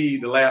Joel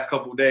Embiid the last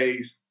couple of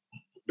days.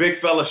 Big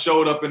fella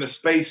showed up in a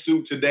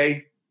spacesuit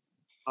today,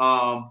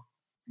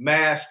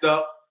 masked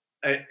up,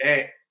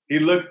 and he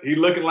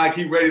looking like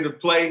he ready to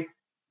play.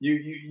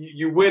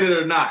 You with it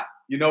or not?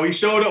 He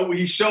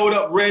showed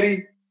up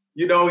ready.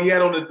 He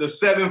had on the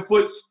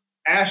 7-foot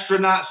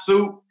astronaut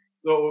suit.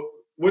 So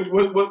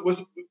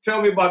what's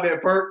tell me about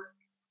that, Perk?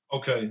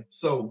 Okay,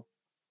 so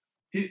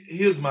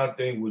here's my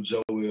thing with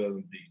Joel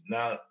Embiid.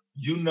 Now,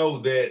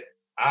 that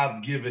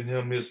I've given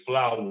him his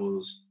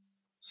flowers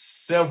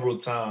several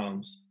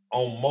times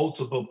on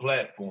multiple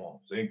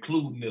platforms,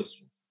 including this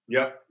one.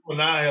 Yep. When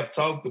I have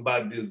talked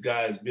about this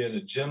guy as being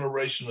a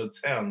generational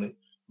talent,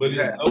 but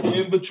there's no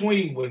in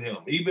between with him,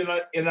 even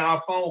in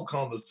our phone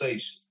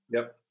conversations.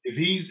 Yep.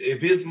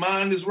 If his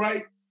mind is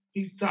right,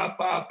 he's top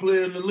 5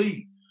 player in the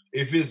league.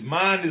 If his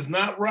mind is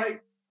not right,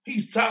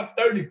 he's top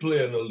 30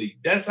 player in the league.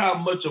 That's how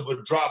much of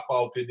a drop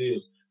off it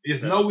is.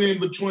 There's no in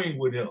between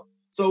with him.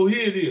 So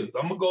here it is.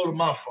 I'm gonna go to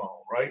my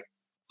phone, right?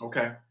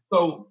 Okay.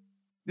 So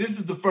this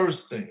is the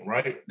first thing,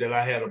 right, that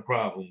I had a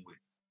problem with.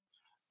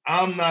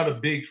 I'm not a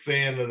big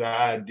fan of the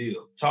idea,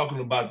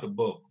 talking about the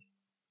bubble.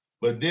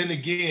 But then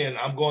again,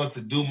 I'm going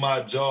to do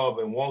my job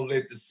and won't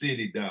let the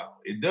city down.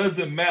 It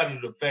doesn't matter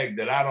the fact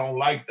that I don't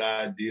like the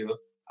idea.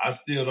 I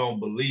still don't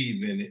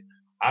believe in it.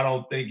 I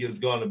don't think it's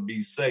going to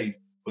be safe,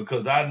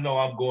 because I know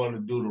I'm going to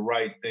do the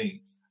right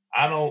things.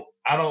 I don't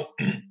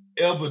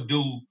ever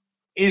do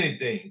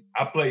anything.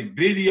 I play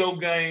video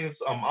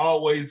games. I'm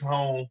always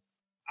home.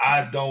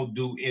 I don't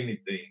do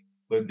anything.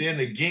 But then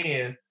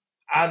again,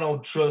 I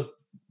don't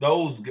trust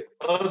those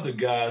other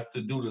guys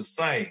to do the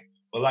same.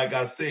 But like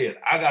I said,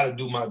 I got to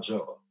do my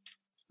job.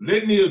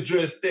 Let me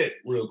address that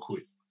real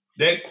quick.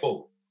 That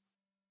quote.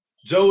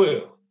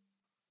 Joel,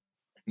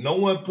 no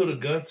one put a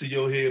gun to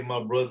your head,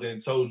 my brother,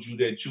 and told you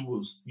that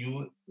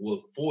you were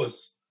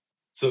forced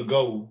to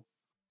go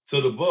to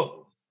the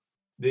bubble.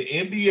 The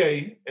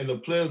NBA and the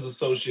Players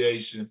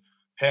Association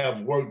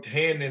have worked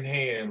hand in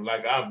hand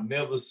like I've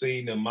never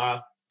seen in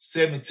my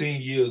 17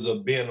 years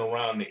of being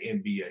around the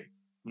NBA.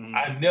 Mm-hmm.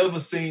 I never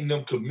seen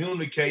them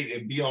communicate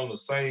and be on the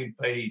same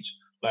page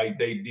like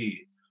they did.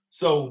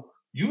 So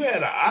you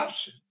had an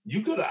option.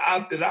 You could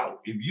have opted out.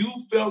 If you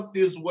felt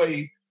this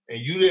way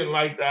and you didn't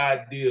like the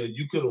idea,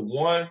 you could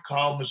have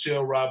called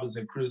Michelle Roberts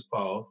and Chris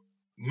Paul,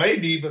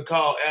 maybe even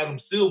called Adam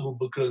Silver,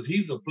 because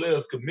he's a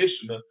players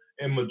commissioner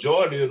and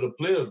majority of the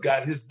players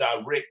got his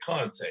direct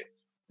contact.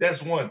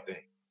 That's one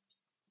thing.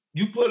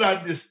 You put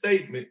out this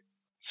statement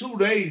 2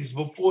 days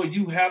before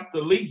you have to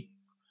leave,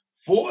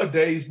 4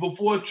 days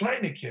before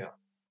training camp.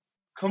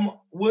 Come on,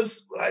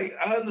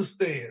 I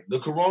understand the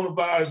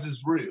coronavirus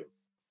is real,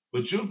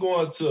 but you're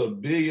going to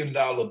 $1 billion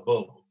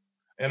bubble.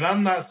 And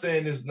I'm not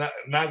saying it's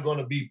not going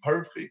to be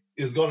perfect.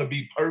 It's going to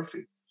be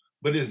perfect,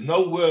 but it's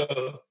nowhere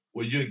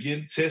where you're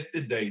getting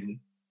tested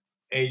daily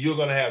and you're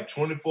going to have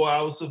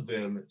 24-hour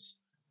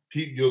surveillance.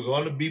 You're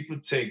going to be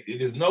protected.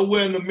 There's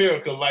nowhere in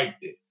America like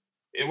that.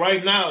 And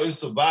right now, it's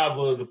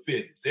survival of the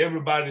fittest.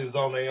 Everybody is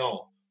on their own.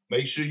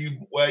 Make sure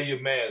you wear your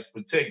mask,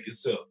 protect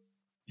yourself.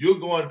 You're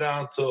going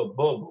down to a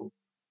bubble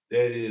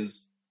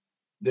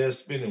they're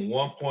spending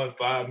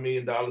 $1.5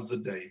 million a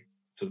day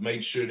to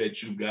make sure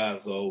that you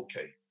guys are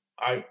okay.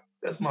 All right,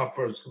 that's my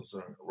first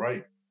concern,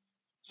 right?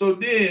 So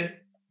then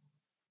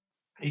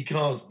he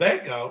comes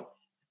back out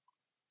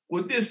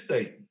with this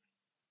statement.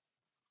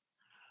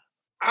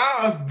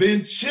 I've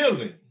been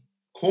chilling,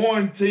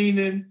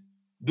 quarantining,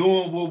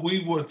 doing what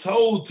we were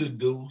told to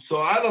do, so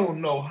I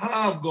don't know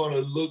how I'm going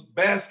to look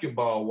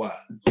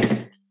basketball-wise.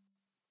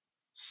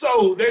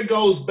 So that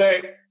goes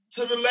back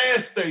to the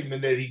last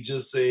statement that he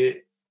just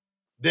said,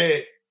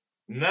 that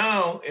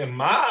now, in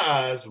my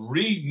eyes,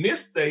 reading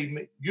this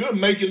statement, you're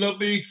making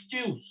up an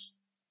excuse.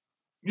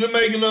 You're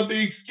making up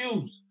an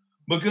excuse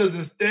because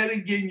instead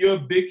of getting your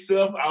big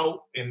self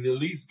out and at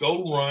least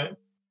go run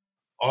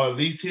or at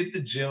least hit the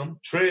gym,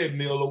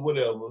 treadmill or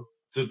whatever,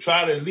 to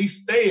try to at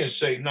least stay in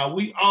shape. Now,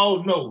 we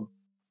all know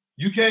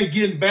you can't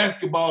get in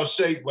basketball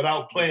shape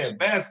without playing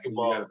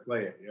basketball. You gotta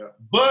play it, yeah.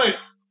 But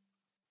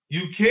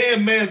you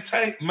can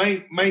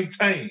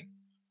maintain.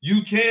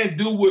 You can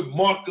do what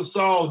Marc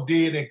Gasol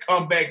did and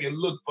come back and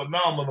look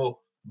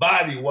phenomenal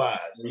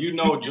body-wise. You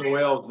know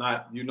Joel's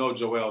not going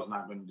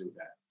to do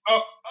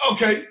that.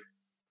 Okay.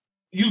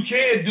 You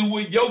can do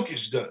what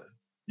Jokic done.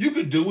 You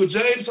could do what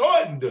James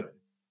Harden done.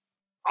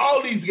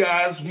 All these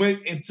guys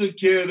went and took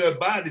care of their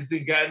bodies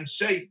and got in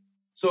shape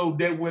so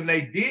that when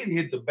they did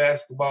hit the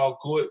basketball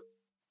court,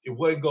 it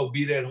wasn't going to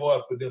be that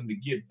hard for them to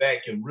get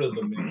back in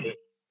rhythm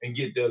and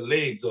get their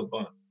legs up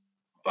on it.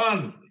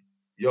 Finally,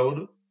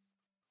 Yoda,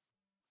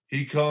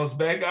 he comes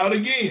back out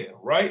again,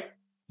 right?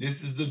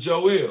 This is the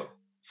Joel,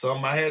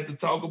 something I had to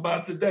talk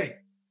about today.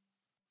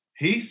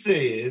 He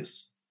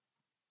says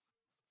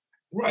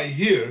right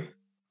here,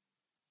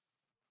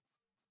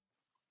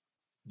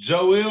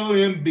 Joel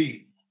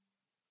Embiid,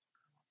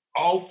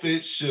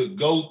 offense should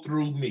go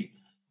through me.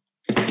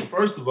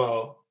 First of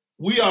all,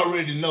 we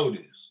already know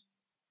this.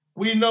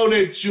 We know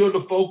that you're the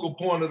focal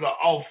point of the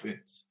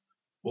offense.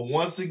 But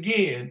once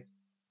again,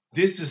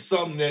 this is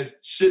something that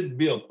shouldn't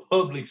be a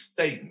public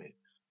statement.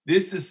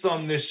 This is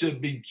something that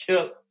should be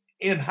kept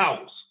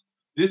in-house.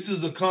 This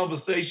is a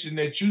conversation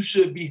that you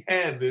should be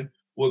having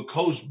with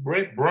Coach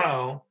Brett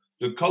Brown,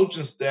 the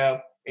coaching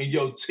staff, and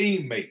your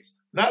teammates.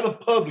 Not a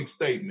public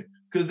statement,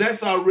 because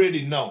that's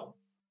already known.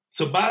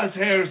 Tobias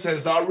Harris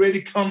has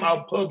already come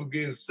out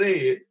publicly and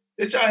said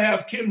that y'all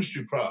have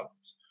chemistry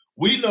problems.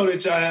 We know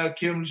that y'all have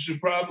chemistry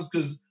problems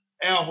because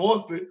Al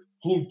Horford,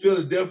 who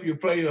Philadelphia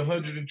paid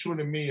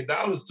 $120 million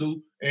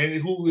to, and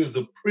who is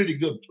a pretty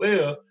good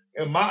player,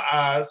 in my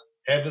eyes,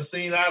 haven't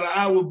seen eye to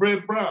eye with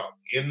Brett Brown.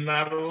 In and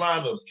out of the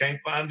lineups,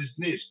 can't find his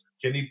niche.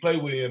 Can he play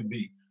with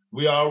Embiid?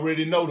 We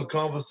already know the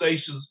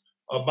conversations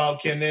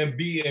about can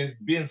Embiid and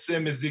Ben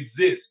Simmons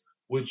exist.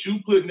 With you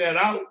putting that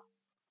out,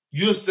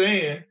 you're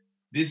saying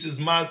this is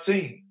my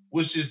team,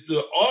 which is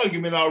the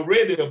argument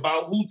already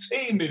about who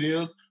team it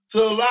is to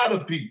a lot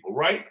of people,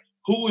 right?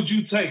 Who would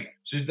you take?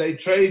 Should they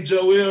trade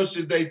Joel?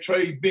 Should they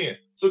trade Ben?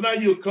 So now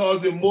you're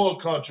causing more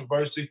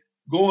controversy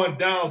going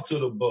down to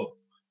the bubble.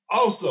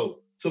 Also,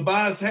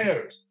 Tobias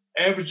Harris,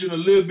 averaging a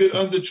little bit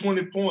under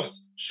 20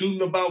 points,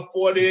 shooting about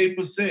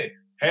 48%,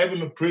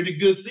 having a pretty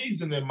good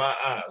season in my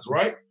eyes,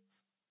 right?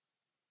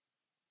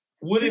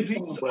 What if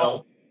he's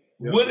on?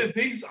 What if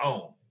he's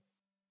on?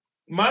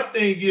 My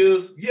thing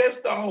is,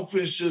 yes, the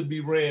offense should be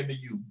ran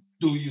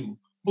through you,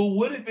 but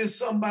what if it's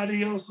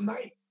somebody else's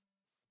night?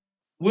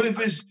 What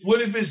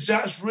if it's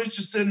Josh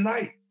Richardson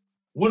night?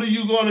 What are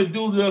you going to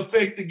do to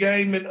affect the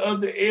game in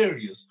other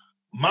areas?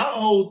 My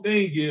whole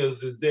thing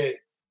is that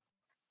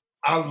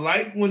I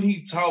like when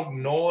he talk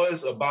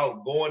noise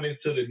about going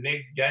into the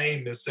next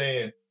game and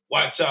saying,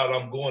 watch out,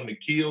 I'm going to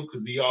kill,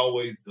 because he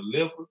always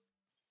delivers.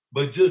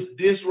 But just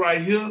this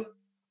right here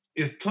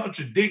is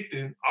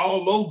contradicting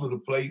all over the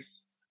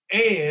place,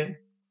 and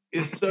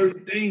it's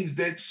certain things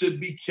that should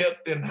be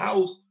kept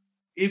in-house.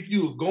 If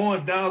you're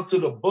going down to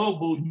the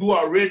bubble, you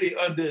already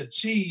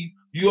underachieved,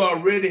 you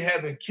already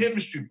having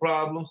chemistry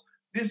problems.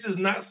 This is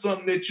not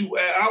something that you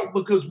add out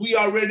because we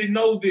already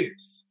know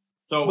this.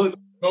 So but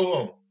go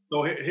on.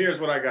 So here's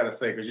what I got to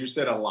say, because you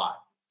said a lot.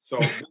 So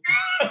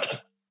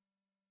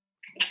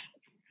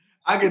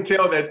I can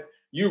tell that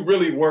you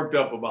really worked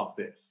up about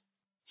this.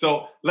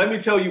 So let me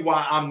tell you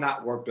why I'm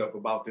not worked up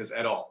about this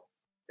at all.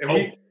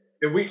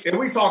 If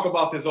we talk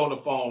about this on the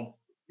phone,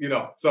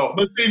 so.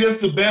 But see,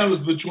 that's the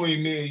balance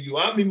between me and you.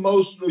 I'm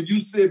emotional. You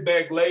sit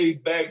back,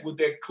 laid back with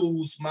that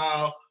cool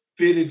smile,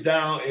 fit it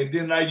down, and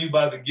then now you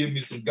about to give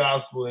me some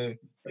gospel and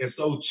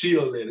so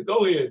chill at it.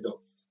 Go ahead, though.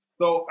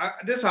 So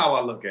this is how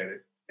I look at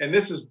it. And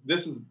this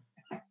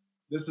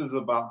is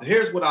about,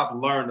 here's what I've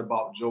learned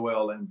about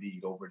Joel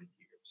Embiid over the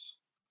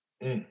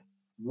years.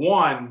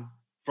 One,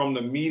 from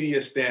the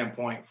media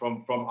standpoint,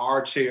 from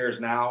our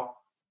chairs now,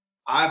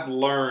 I've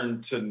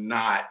learned to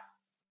not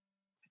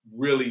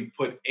really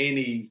put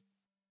any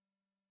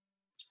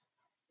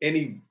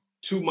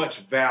too much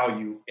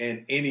value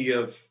in any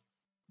of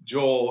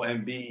Joel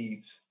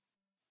Embiid's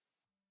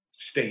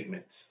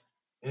statements.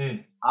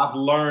 I've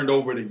learned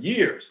over the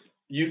years.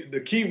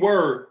 The key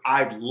word,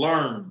 I've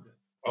learned.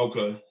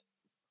 Okay.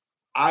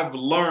 I've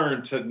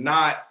learned to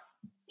not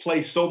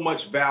place so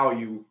much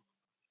value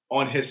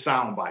on his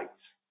sound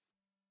bites,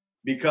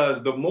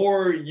 because the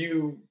more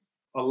you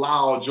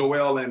allow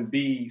Joel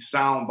Embiid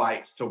sound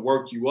bites to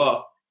work you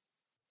up,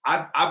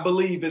 I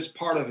believe it's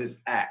part of his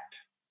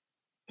act.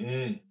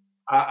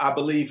 I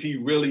believe he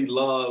really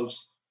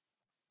loves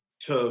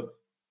to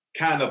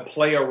kind of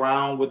play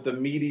around with the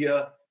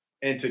media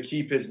and to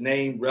keep his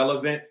name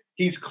relevant.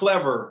 He's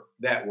clever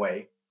that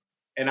way.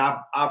 And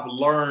I've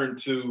learned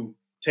to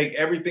take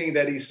everything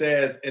that he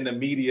says in the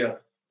media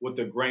with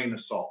a grain of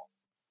salt.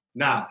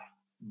 Now,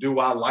 do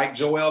I like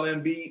Joel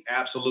Embiid?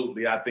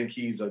 Absolutely. I think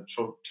he's a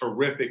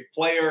terrific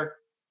player.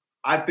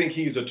 I think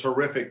he's a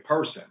terrific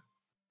person.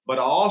 But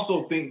I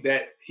also think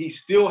that he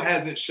still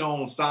hasn't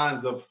shown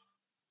signs of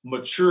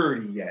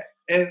maturity yet.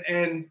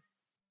 And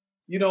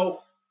you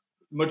know,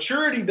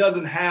 maturity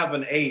doesn't have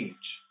an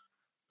age.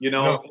 You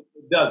know, no.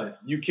 It doesn't.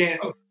 You can't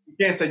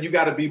say you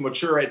got to be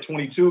mature at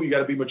 22, you got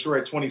to be mature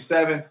at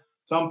 27.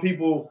 Some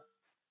people,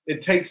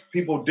 it takes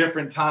people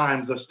different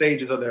times of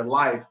stages of their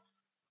life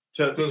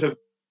to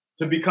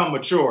become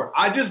mature.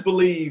 I just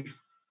believe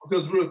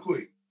because real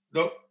quick,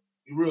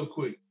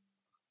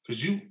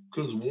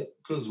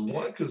 because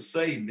one could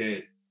say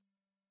that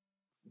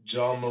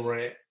Ja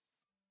Morant,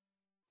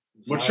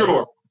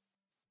 mature,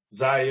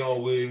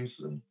 Zion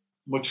Williamson,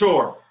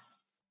 mature,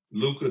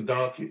 Luka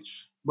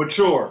Doncic,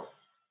 mature,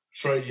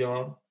 Trae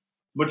Young,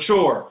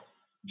 mature,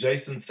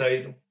 Jason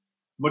Tatum,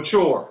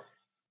 mature.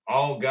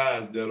 All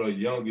guys that are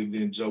younger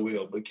than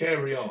Joel, but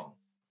carry on.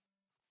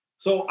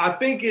 So I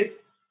think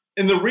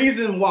and the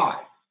reason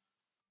why,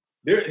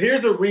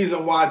 here's a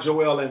reason why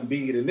Joel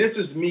Embiid, and this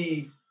is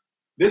me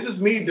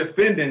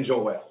defending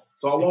Joel.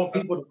 So I want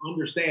people to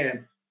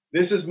understand,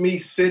 this is me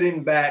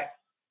sitting back,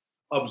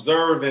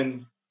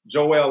 observing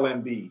Joel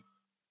Embiid.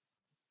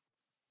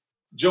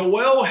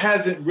 Joel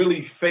hasn't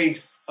really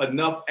faced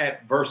enough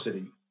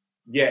adversity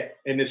yet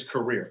in his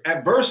career.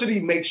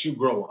 Adversity makes you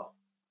grow up.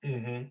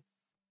 Mm-hmm.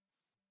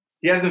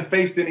 He hasn't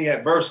faced any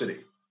adversity.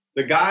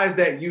 The guys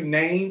that you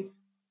name,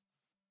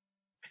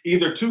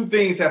 either two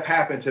things have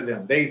happened to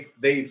them.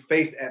 They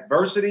faced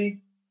adversity,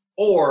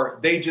 or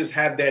they just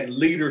have that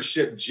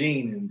leadership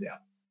gene in them.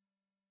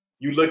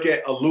 You look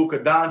at a Luka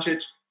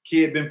Doncic,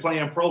 kid been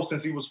playing pro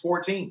since he was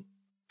 14.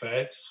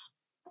 Facts.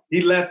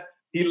 He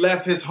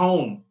left his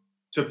home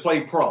to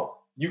play pro.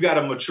 You got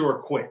to mature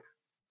quick.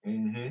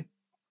 Mm-hmm.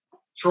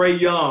 Trae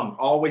Young,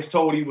 always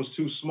told he was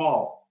too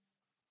small.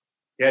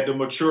 He had to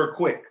mature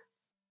quick.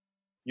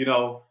 You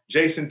know,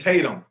 Jason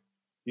Tatum,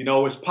 you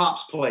know, his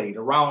pops played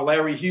around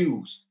Larry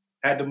Hughes,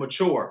 had to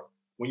mature.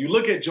 When you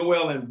look at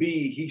Joel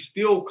Embiid, he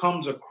still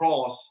comes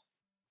across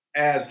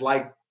as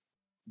like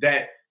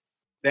that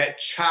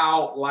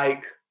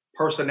childlike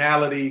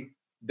personality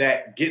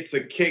that gets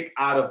a kick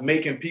out of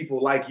making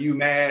people like you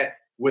mad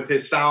with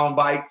his sound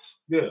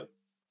bites. Yeah.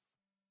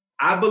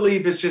 I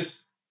believe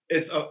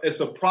it's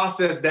a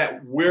process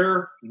that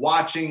we're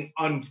watching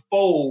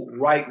unfold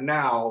right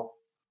now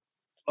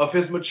of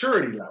his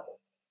maturity level.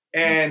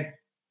 And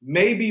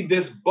maybe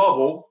this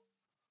bubble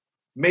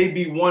may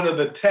be one of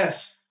the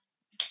tests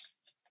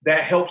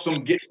that helps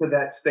him get to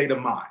that state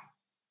of mind.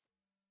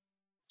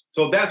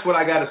 So that's what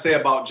I got to say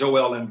about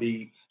Joel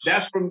Embiid.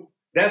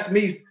 That's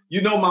me.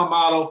 You know my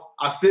motto.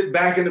 I sit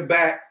back in the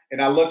back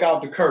and I look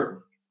out the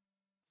curtain.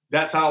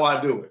 That's how I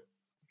do it.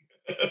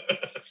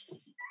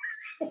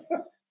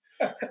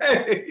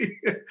 Hey,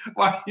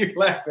 why you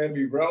laughing at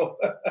me, bro?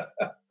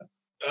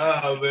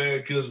 Man,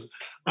 because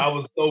I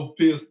was so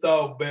pissed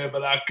off, man,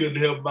 but I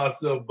couldn't help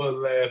myself but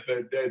laugh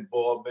at that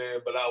boy, man.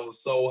 But I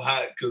was so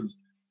hot because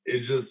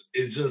it's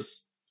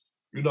just,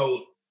 you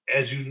know,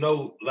 as you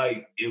know,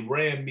 like it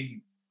ran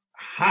me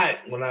hot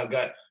when I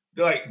got,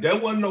 like, there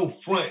wasn't no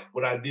front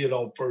what I did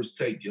on First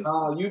Take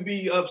yesterday. You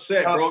be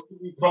upset, bro. You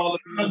be calling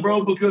me,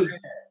 bro, because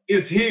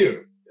it's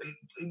here.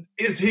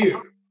 It's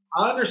here.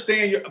 I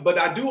understand but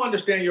I do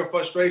understand your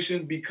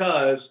frustration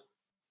because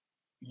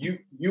you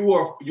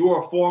are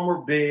a former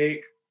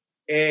big,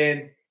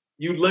 and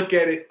you look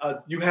at it.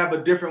 You have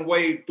a different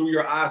way through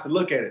your eyes to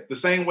look at it. The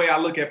same way I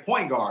look at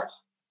point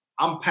guards.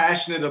 I'm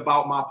passionate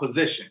about my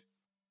position.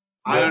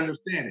 Yeah. I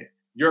understand it.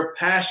 You're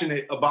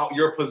passionate about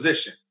your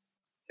position.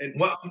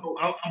 And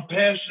I'm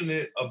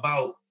passionate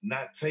about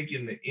not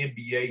taking the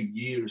NBA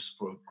years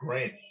for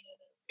granted.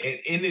 And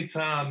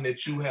anytime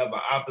that you have an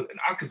opportunity,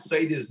 I could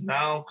say this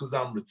now because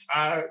I'm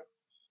retired,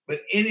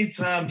 but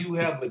anytime you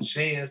have a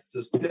chance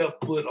to step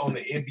foot on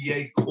the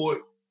NBA court,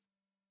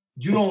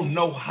 you don't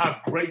know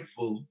how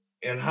grateful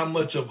and how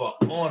much of an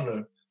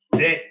honor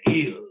that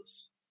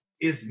is.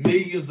 It's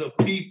millions of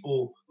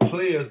people,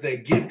 players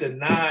that get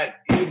denied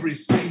every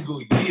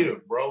single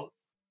year, bro.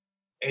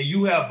 And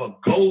you have a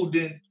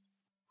golden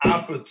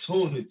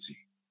opportunity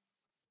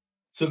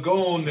to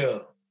go on there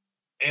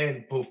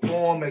and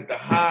perform at the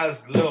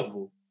highest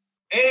level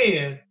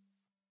and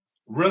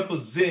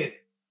represent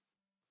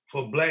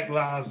for Black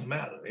Lives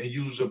Matter and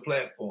use your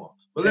platform.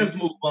 But let's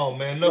move on,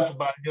 man. Enough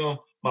about him.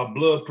 My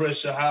blood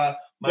pressure high.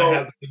 Might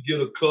have to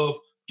get a cuff,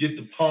 get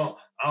the pump.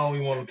 I don't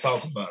even want to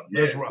talk about it.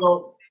 Let's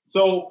rock.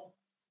 So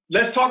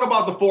let's talk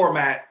about the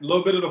format, a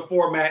little bit of the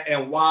format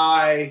and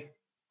why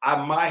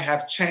I might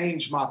have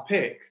changed my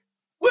pick.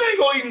 We ain't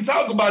going to even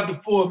talk about the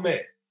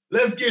format.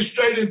 Let's get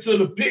straight into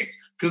the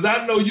picks because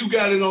I know you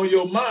got it on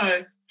your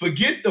mind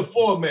forget the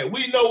format.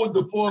 We know what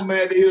the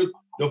format is.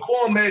 The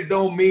format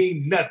don't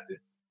mean nothing.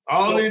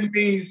 All it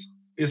means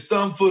is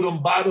something for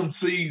them bottom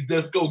seeds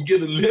that's going to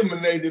get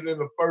eliminated in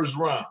the first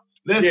round.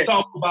 Let's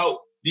talk about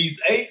these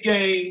 8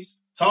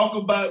 games. Talk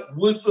about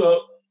what's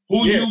up,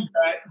 who you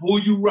got, who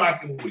you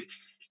rocking with.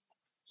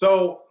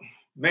 So,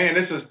 man,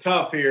 this is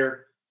tough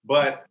here,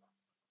 but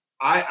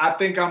I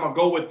think I'm going to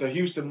go with the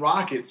Houston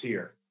Rockets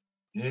here.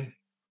 Mm-hmm.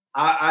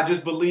 I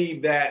just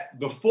believe that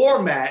the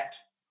format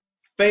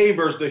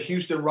favors the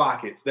Houston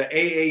Rockets, the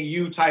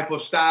AAU type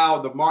of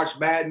style, the March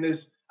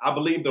Madness. I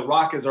believe the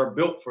Rockets are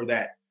built for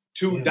that.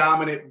 2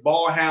 dominant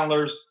ball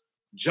handlers,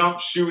 jump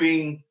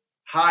shooting,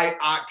 high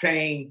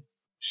octane,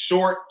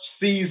 short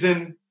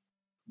season.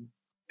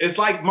 It's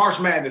like March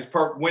Madness.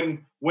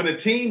 When a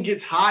team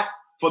gets hot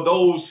for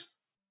those,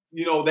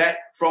 that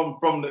from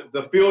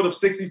the field of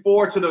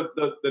 64 to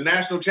the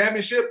national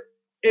championship,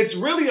 it's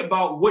really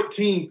about what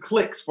team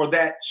clicks for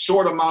that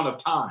short amount of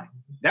time.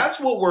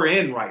 That's what we're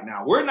in right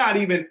now. We're not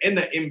even in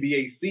the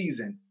NBA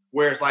season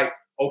where it's like,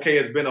 okay,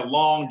 it's been a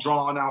long,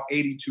 drawn-out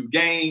 82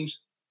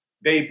 games.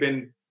 They've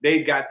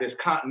got this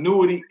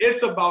continuity.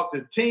 It's about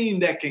the team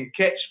that can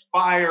catch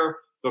fire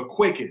the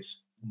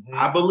quickest. Mm-hmm.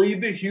 I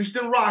believe the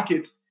Houston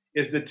Rockets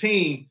is the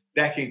team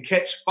that can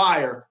catch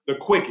fire the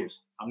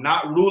quickest. I'm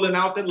not ruling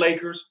out the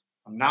Lakers.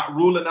 I'm not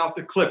ruling out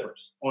the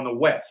Clippers on the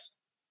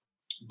West.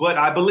 But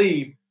I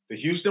believe the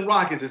Houston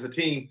Rockets is a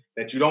team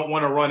that you don't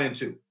want to run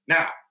into.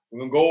 Now, we're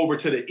gonna go over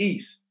to the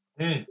East.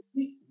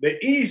 The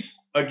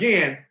East,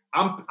 again,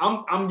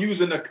 I'm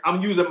using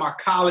my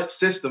college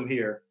system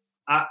here.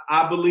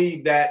 I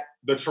believe that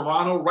the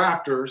Toronto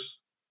Raptors.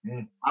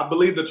 I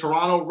believe the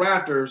Toronto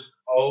Raptors.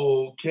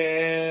 Oh,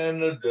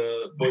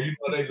 Canada, boy, you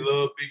know they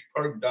love Big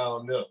Perk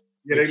down there.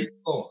 Yeah,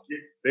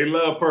 they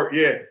love Perk.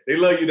 Yeah, they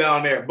love you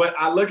down there. But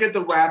I look at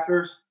the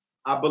Raptors.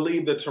 I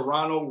believe the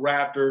Toronto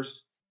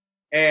Raptors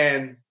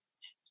and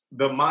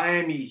the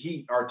Miami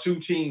Heat are 2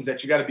 teams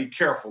that you got to be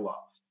careful of.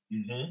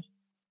 Mm-hmm.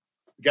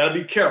 You got to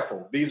be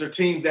careful. These are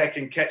teams that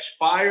can catch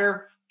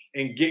fire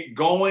and get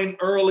going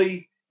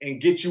early and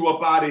get you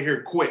up out of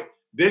here quick.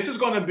 This is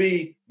going to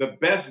be the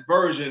best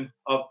version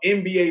of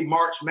NBA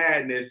March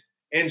Madness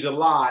in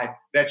July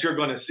that you're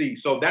going to see.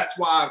 So that's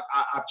why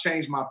I've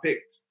changed my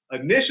picks.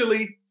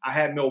 Initially, I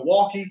had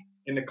Milwaukee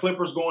and the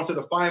Clippers going to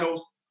the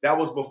finals. That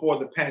was before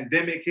the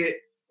pandemic hit.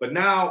 But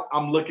now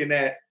I'm looking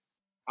at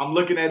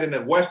in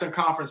the Western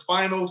Conference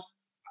Finals.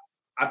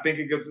 I think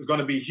it's going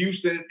to be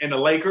Houston and the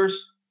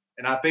Lakers,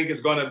 and I think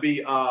it's going to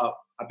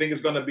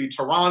be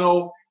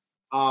Toronto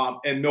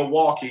and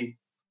Milwaukee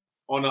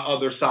on the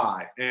other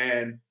side.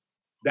 And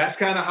that's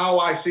kind of how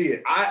I see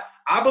it.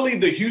 I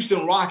believe the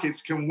Houston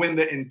Rockets can win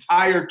the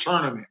entire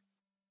tournament.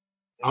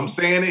 I'm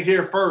saying it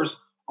here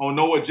first on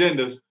No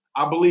Agendas.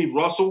 I believe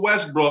Russell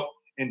Westbrook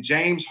and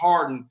James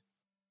Harden,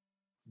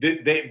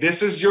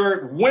 this is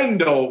your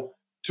window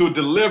to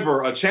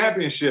deliver a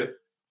championship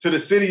to the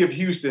city of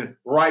Houston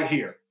right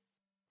here.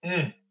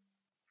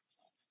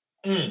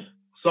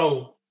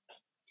 So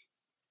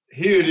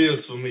here it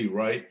is for me,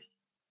 right?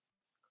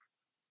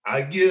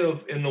 I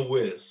give in the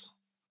West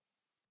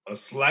a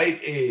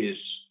slight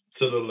edge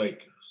to the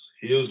Lakers.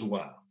 Here's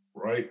why,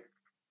 right?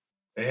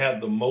 They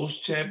have the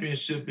most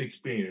championship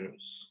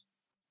experience.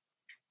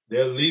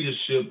 Their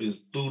leadership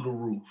is through the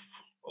roof,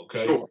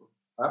 okay? Sure,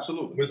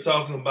 absolutely. We're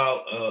talking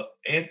about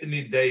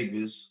Anthony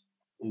Davis,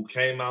 who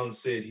came out and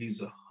said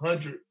he's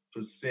 100%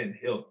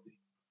 healthy.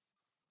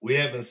 We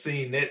haven't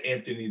seen that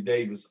Anthony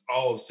Davis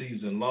all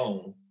season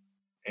long,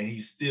 and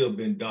he's still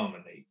been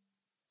dominating.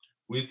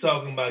 We're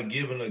talking about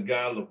giving a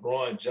guy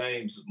LeBron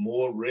James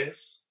more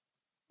rest.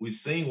 We've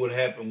seen what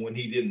happened when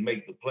he didn't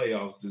make the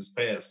playoffs this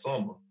past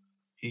summer.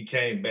 He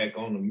came back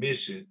on a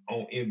mission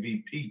on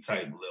MVP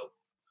type level.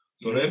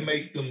 So that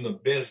makes them the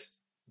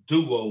best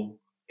duo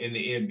in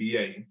the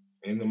NBA.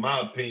 And in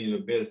my opinion, the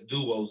best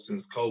duo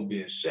since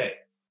Kobe and Shaq.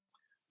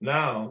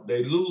 Now,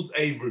 they lose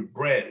Avery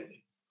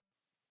Bradley.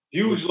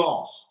 Huge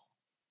loss.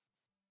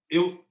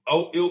 It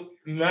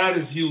not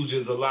as huge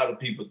as a lot of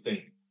people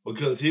think,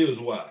 because here's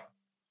why.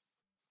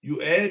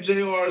 You add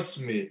J.R.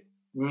 Smith.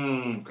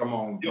 Come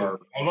on,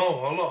 Bert.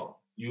 Hold on.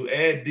 You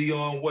add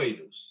Dion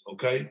Waiters,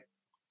 okay?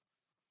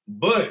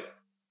 But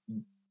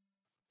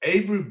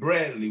Avery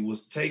Bradley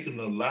was taking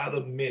a lot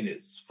of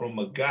minutes from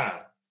a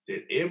guy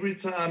that every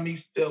time he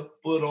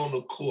stepped foot on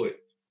the court,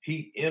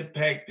 he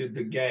impacted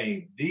the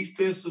game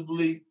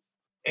defensively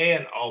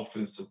and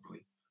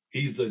offensively.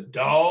 He's a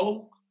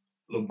dog.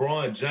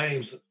 LeBron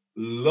James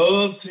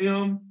loves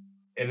him,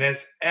 and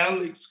that's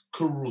Alex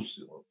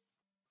Caruso.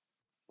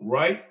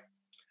 Right?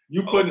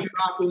 You putting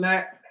stock in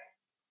that?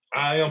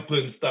 I am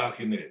putting stock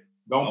in it.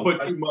 Don't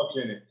put too much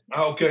in it.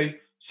 Okay.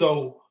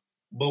 So,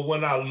 but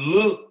when I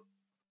look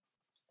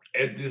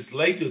at this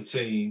Laker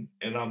team,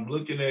 and I'm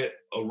looking at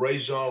a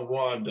Rajon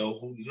Rondo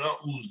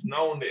who's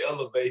known to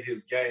elevate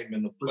his game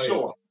in the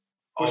playoffs.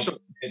 For sure.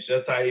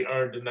 That's how he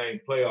earned the name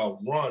Playoff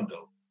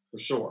Rondo. For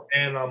sure.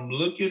 And I'm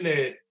looking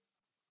at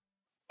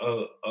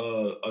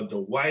a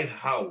Dwight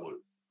Howard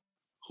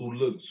who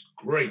looks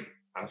great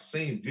I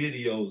seen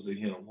videos of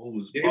him who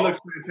was he looks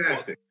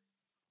fantastic.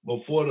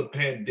 Before the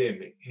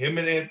pandemic. Him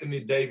and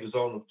Anthony Davis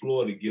on the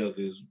floor together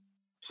is,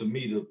 to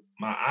me,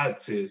 my eye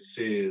test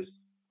says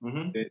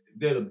that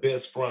they're the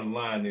best front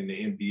line in the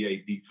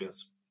NBA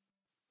defense.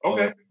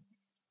 Okay.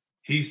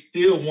 He's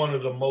still one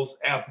of the most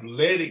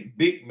athletic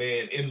big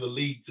men in the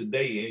league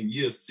today in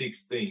year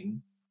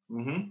 16.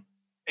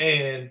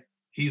 And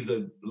he's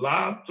a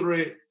live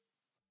threat,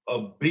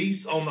 a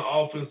beast on the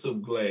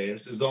offensive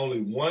glass. There's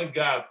only one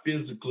guy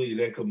physically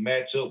that could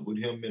match up with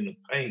him in the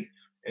paint,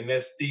 and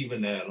that's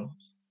Steven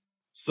Adams.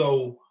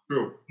 So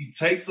he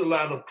takes a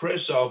lot of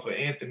pressure off of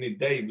Anthony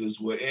Davis,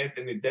 where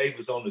Anthony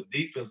Davis on the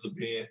defensive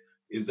end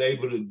is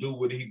able to do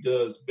what he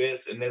does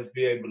best, and that's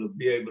be able to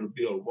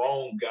be a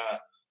wrong guy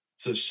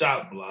to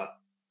shot block.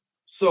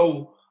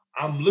 So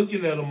I'm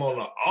looking at him on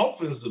the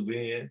offensive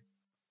end,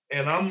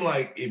 and I'm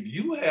like, if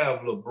you have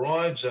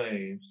LeBron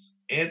James,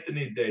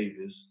 Anthony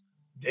Davis,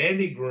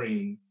 Danny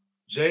Green,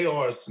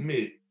 J.R.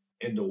 Smith,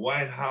 and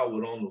Dwight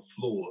Howard on the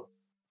floor,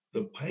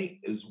 the paint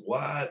is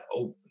wide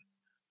open.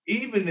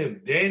 Even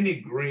if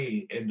Danny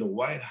Green and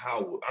Dwight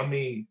Howard,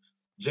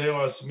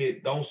 J.R.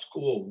 Smith don't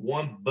score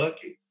one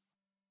bucket,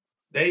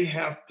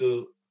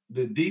 the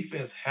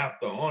defense have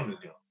to honor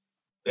them.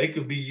 They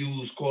could be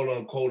used, quote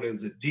unquote,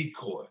 as a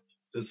decoy.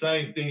 The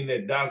same thing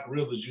that Doc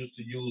Rivers used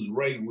to use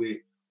Ray with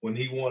when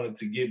he wanted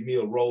to get me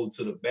a roll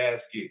to the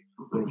basket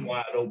with a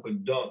wide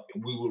open dunk,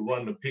 and we would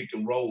run the pick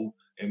and roll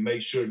and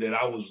make sure that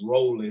I was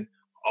rolling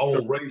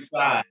on Ray's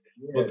side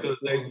because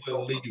they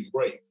wouldn't leave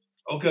Ray.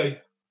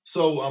 Okay,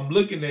 so I'm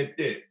looking at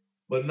that,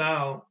 but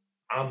now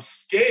I'm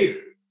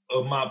scared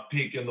of my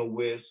pick in the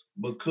West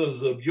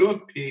because of your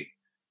pick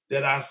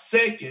that I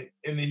second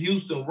in the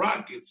Houston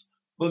Rockets,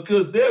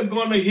 because they're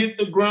going to hit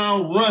the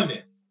ground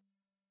running.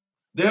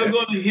 They're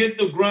going to hit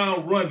the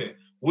ground running.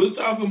 We're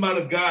talking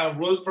about a guy,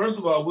 first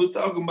of all, we're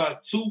talking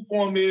about 2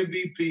 former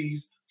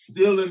MVPs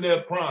still in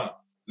their prime.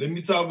 Let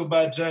me talk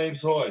about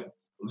James Harden,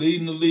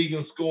 leading the league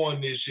in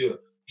scoring this year.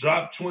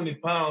 Dropped 20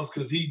 pounds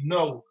because he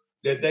know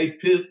that they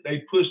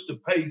push the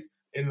pace,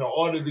 and in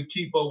order to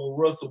keep up with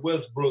Russell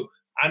Westbrook,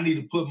 I need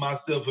to put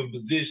myself in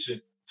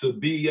position to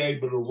be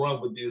able to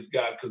run with this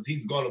guy because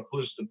he's going to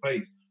push the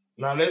pace.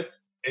 Now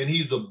and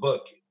he's a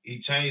bucket. He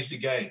changed the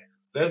game.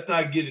 Let's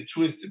not get it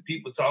twisted.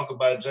 People talk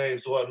about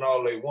James Harden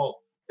all they want.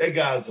 That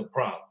guy's a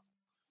problem.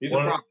 He's a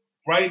problem.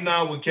 Right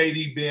now, with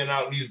KD being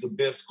out, he's the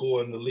best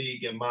scorer in the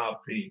league, in my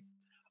opinion.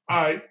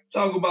 All right,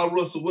 talk about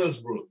Russell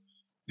Westbrook.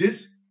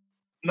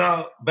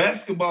 Now,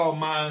 basketball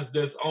minds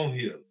that's on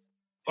here,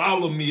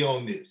 follow me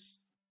on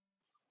this.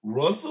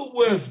 Russell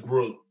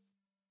Westbrook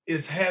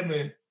is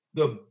having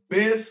the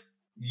best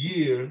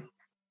year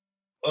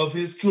of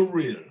his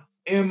career,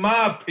 in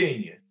my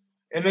opinion.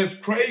 And that's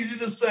crazy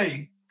to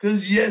say,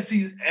 because yes,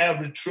 he's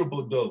averaged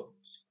triple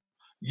doubles.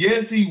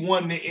 Yes, he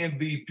won the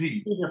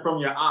MVP. Speaking from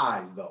your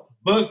eyes, though.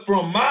 But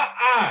from my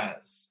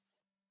eyes,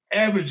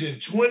 averaging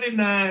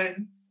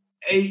 29,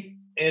 8,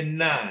 and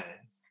 9,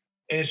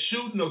 and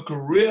shooting a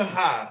career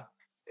high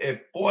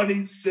at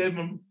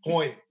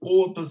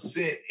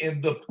 47.4%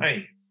 in the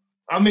paint.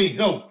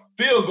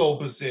 Field goal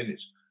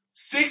percentage.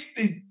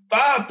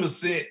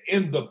 65%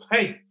 in the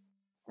paint,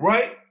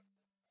 right?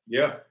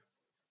 Yeah.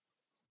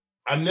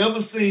 I never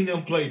seen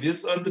them play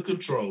this under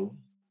control.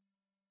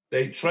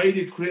 They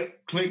traded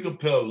Clint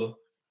Capella.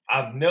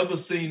 I've never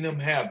seen them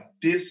have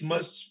this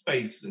much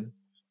spacing.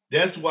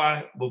 That's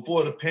why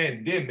before the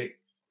pandemic,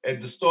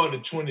 at the start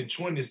of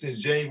 2020,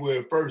 since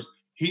January 1st,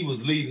 he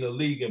was leading the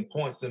league in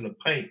points in the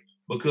paint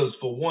because,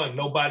 for one,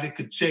 nobody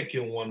could check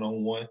him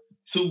one-on-one.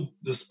 2,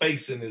 the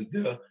spacing is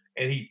there,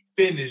 and he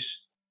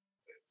finished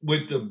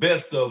with the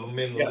best of them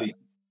in the league.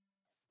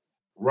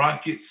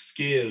 Rockets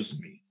scares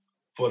me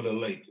for the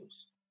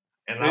Lakers.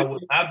 And I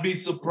would not be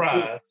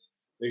surprised.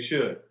 They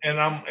should. And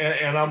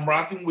I'm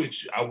rocking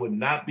with you. I would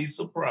not be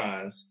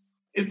surprised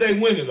if they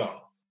win it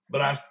all.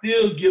 But I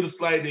still give a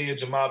slight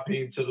edge, in my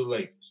opinion, to the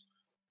Lakers.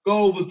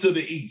 Go over to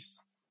the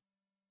East.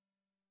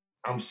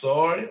 I'm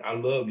sorry. I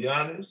love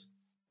Giannis.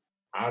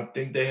 I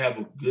think they have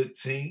a good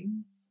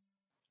team.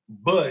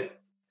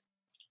 But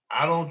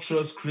I don't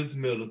trust Chris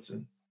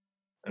Middleton,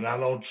 and I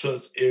don't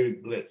trust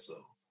Eric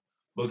Bledsoe,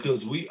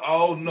 because we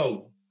all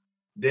know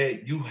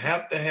that you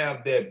have to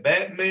have that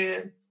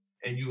Batman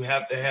and you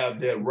have to have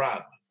that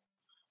Robin.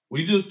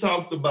 We just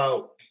talked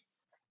about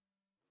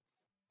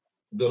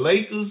the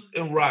Lakers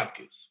and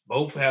Rockets.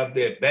 Both have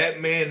that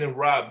Batman and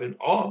Robin,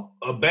 or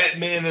a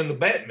Batman and a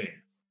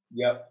Batman.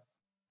 Yep.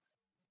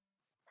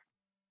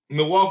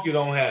 Milwaukee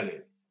don't have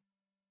it.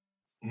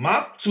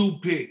 My 2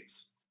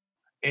 picks,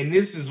 and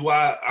this is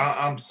why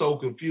I'm so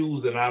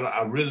confused and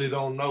I really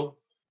don't know,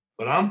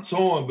 but I'm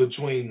torn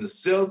between the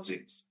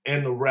Celtics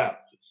and the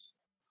Raptors.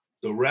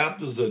 The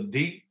Raptors are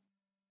deep.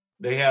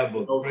 They have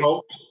a great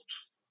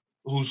coach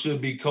who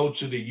should be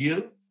coach of the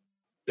year.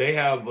 They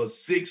have a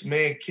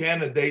 6-man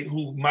candidate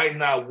who might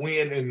not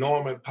win in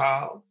Norman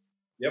Powell.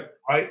 Yep.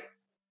 Right?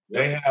 Yep.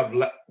 They have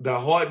the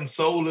heart and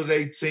soul of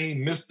their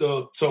team,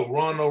 Mr.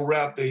 Toronto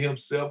Raptor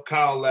himself,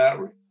 Kyle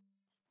Lowry.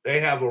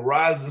 They have a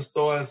rising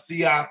star in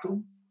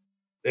Siakam.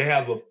 They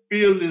have a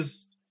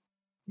fearless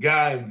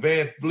guy in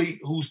Van Fleet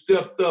who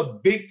stepped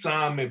up big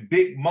time in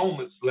big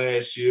moments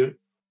last year.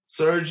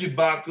 Serge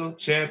Ibaka,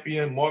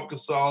 champion.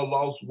 Marcus Gasol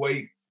lost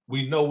weight.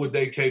 We know what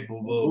they're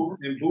capable of.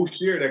 And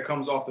Boucher that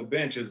comes off the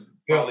bench is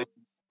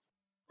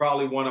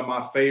probably one of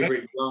my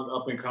favorite young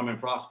up-and-coming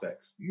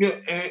prospects. Yeah,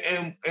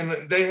 and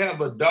they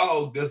have a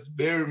dog that's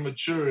very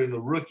mature in a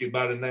rookie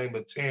by the name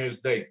of Terrence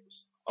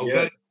Davis.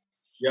 Okay?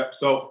 Yep.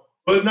 So,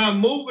 but now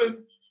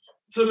moving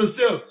to the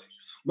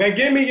Celtics. Man,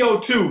 give me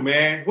your two,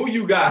 man. Who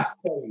you got?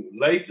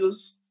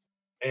 Lakers,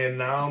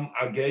 and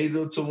I gave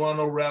the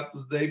Toronto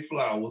Raptors their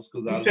flowers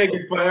because I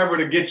taking forever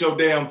to get your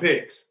damn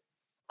picks.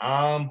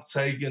 I'm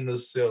taking the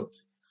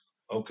Celtics.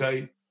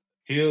 Okay?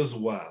 Here's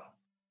why.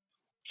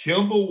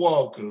 Kemba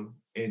Walker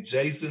and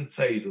Jason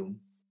Tatum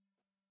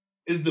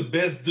is the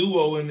best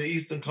duo in the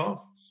Eastern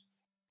Conference.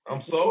 I'm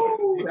sorry.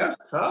 Ooh,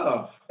 that's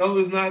tough. No,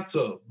 it's not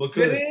tough.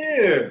 Because, it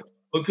is.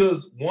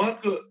 Because one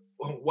could,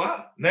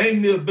 why?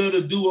 Name me a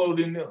better duo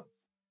than them.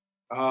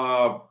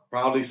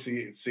 Probably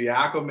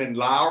Siakam and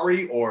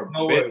Lowry or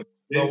Ben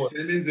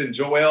Simmons and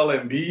Joel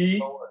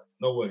Embiid.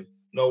 No way.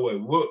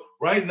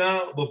 Right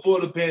now, before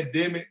the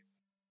pandemic,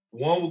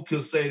 one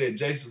could say that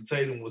Jason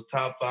Tatum was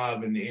top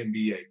 5 in the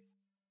NBA.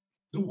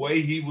 The way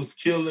he was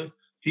killing,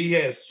 he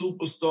had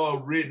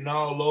superstar written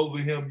all over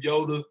him.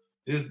 Yoda,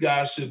 this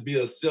guy should be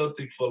a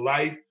Celtic for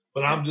life.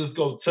 But I'm just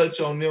going to touch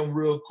on them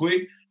real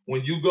quick.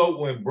 When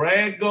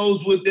Brad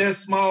goes with that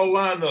small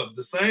lineup,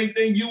 the same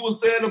thing you were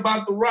saying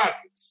about the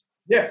Rockets.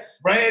 Yes.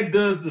 Brad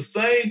does the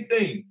same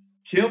thing.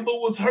 Kemba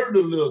was hurt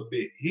a little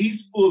bit.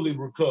 He's fully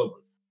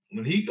recovered.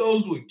 When he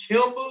goes with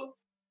Kemba,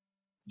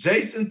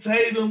 Jason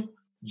Tatum,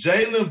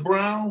 Jaylen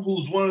Brown,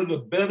 who's one of the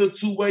better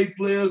two-way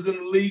players in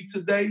the league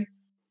today,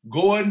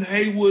 Gordon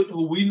Hayward,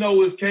 who we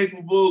know is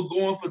capable of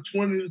going for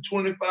 20 to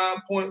 25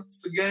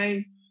 points a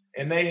game,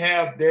 and they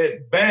have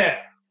that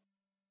bear,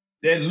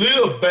 that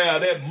little bear,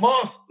 that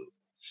monster.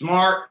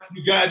 Smart.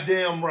 You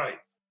goddamn right.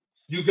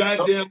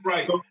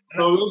 Right.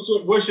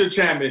 So what's your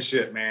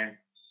championship, man?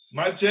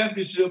 My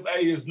championship,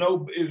 is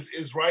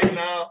right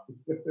now.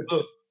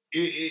 Look,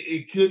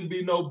 it couldn't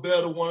be no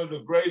better. One of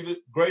the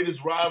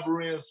greatest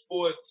rivalry in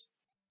sports.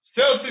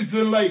 Celtics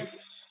and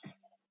Lakers.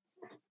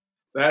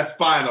 That's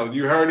final.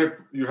 You heard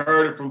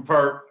it from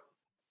Perk.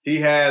 He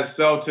has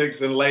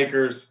Celtics and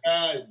Lakers.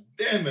 God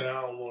damn it,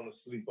 I don't want to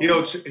sleep.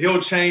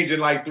 He'll change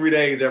in like 3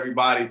 days,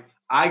 everybody.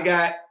 I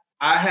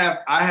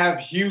have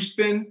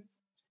Houston.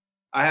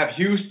 I have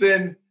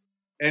Houston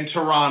and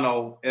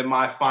Toronto in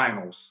my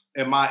finals,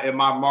 in my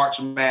March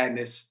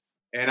Madness.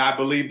 And I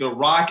believe the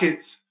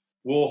Rockets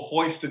will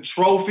hoist the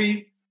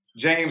trophy.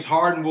 James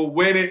Harden will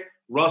win it.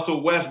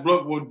 Russell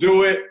Westbrook will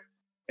do it.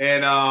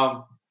 And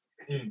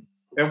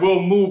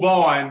we'll move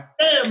on.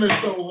 Damn, it's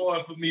so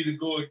hard for me to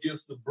go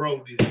against the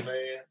Brodies,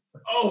 man.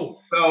 Oh.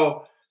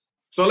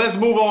 So let's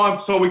move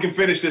on so we can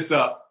finish this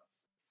up.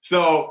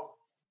 So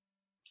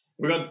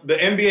the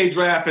NBA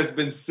draft has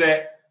been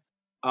set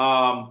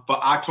for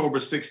October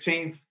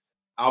 16th.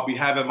 I'll be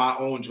having my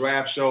own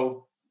draft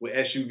show with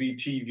SUV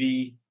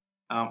TV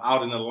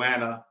out in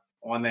Atlanta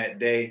on that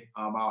day.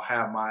 I'll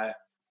have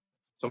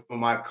some of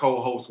my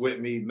co-hosts with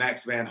me,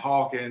 Max Van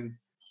Hawken,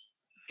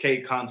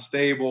 Kate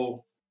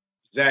Constable,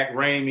 Zach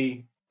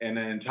Ramey, and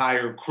the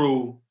entire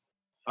crew.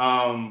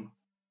 The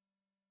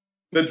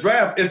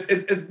draft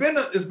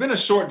it's been a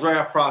short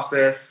draft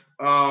process.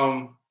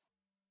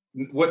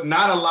 With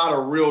not a lot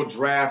of real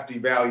draft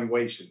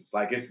evaluations.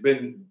 Like, it's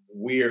been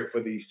weird for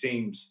these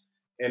teams.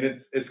 And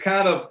it's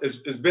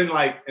been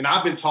like, and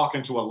I've been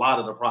talking to a lot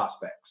of the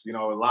prospects. You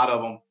know, a lot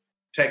of them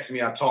text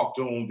me. I talk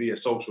to them via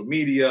social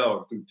media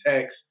or through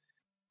text.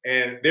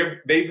 And they've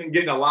been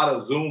getting a lot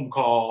of Zoom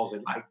calls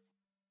and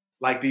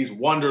like these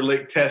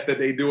Wonderlic tests that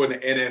they do in the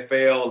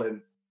NFL.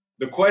 And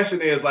the question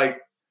is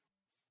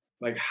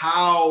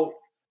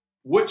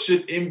what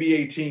should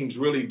NBA teams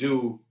really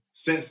do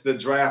since the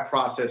draft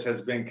process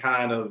has been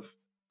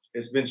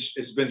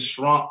it's been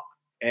shrunk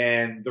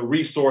and the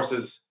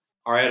resources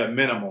are at a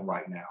minimum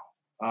right now.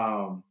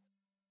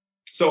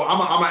 So I'm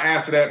gonna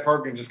answer that,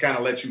 Perk, and just kind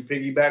of let you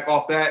piggyback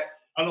off that.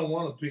 I don't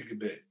want to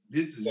piggyback.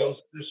 This is your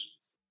special.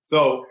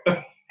 So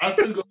I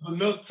took up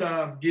enough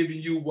time giving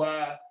you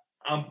why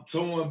I'm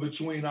torn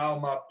between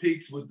all my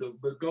picks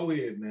but go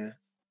ahead, man.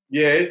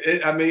 Yeah,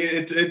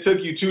 it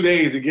took you 2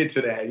 days to get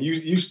to that.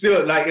 You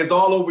still, like, it's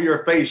all over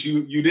your face.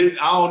 You didn't.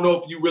 I don't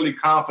know if you're really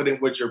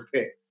confident with your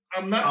pick.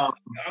 I'm not.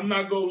 I'm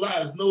not gonna lie.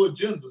 It's no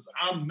agendas.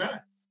 I'm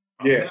not.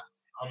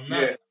 I'm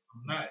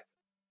not.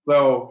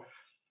 So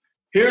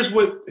here's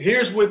what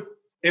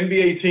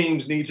NBA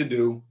teams need to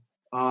do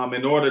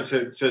in order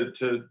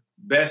to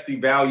best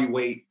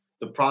evaluate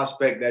the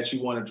prospect that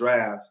you want to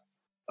draft.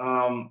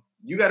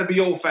 You got to be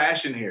old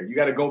fashioned here. You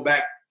got to go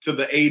back to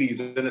the 80s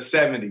and the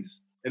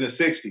 70s. In the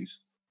 60s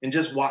and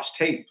just watch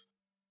tape.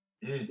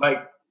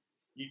 Like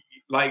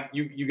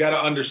you got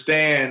to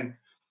understand.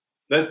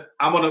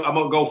 I'm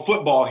gonna go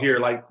football here.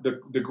 Like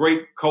the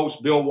great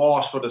coach Bill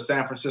Walsh for the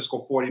San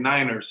Francisco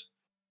 49ers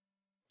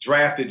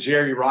drafted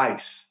Jerry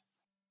Rice,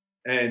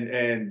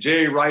 and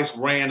Jerry Rice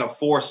ran a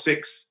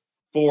 4.6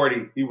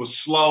 40. He was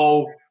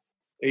slow.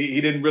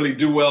 He didn't really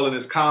do well in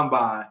his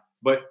combine.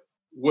 But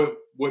what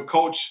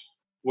Coach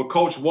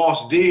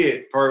Walsh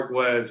did, Perk,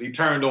 was he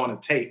turned on the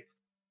tape.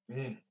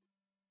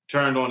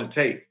 Turned on the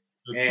tape.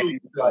 And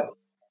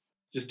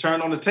just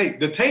turned on the tape.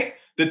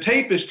 The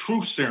tape is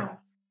truth serum.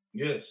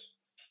 Yes.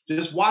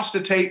 Just watch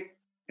the tape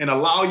and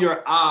allow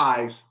your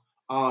eyes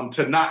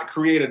to not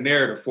create a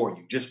narrative for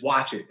you. Just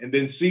watch it and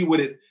then see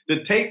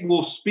the tape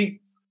will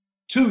speak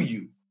to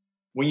you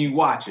when you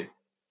watch it.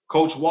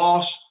 Coach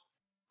Walsh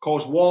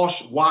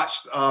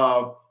watched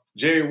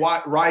Jerry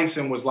Rice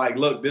and was like,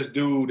 look, this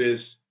dude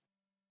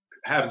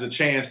has a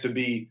chance to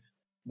be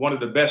one of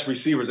the best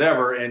receivers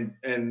ever,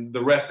 and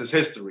the rest is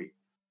history.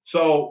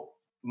 So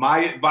my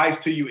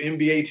advice to you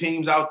NBA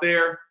teams out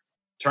there,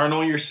 turn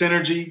on your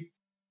synergy,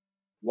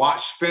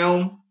 watch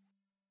film,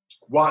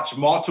 watch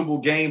multiple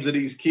games of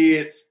these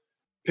kids,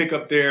 pick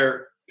up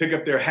their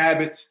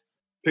habits,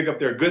 pick up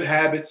their good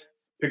habits,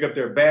 pick up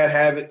their bad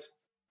habits.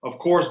 Of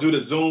course, do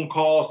the Zoom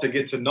calls to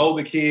get to know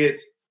the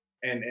kids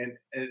and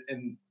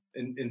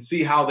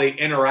see how they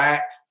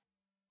interact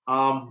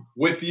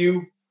with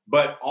you.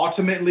 But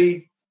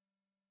ultimately,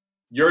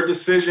 your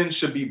decision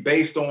should be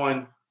based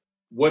on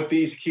what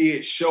these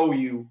kids show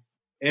you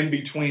in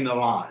between the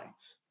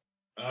lines.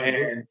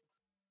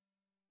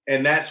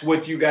 And that's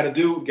what you got to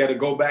do. You got to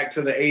go back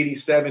to the 80s,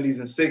 70s,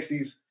 and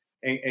 60s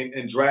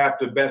and draft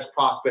the best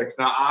prospects.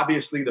 Now,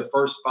 obviously, the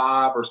first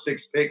 5 or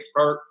 6 picks,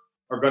 Perk,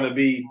 are going to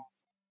be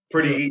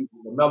pretty easy.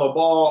 LaMelo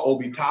Ball,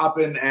 Obi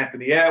Toppin,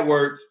 Anthony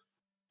Edwards,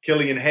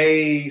 Killian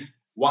Hayes,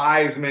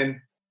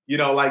 Wiseman. You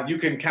know, like you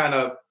can kind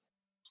of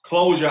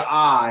close your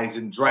eyes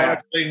and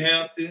draft.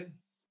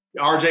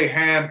 RJ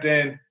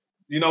Hampton.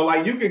 You know,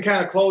 like you can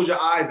kind of close your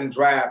eyes and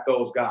draft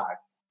those guys.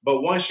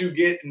 But once you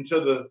get into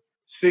the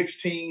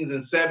 16s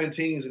and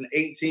 17s and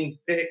 18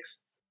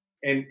 picks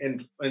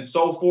and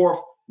so forth,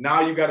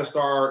 now you got to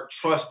start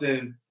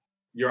trusting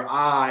your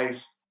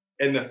eyes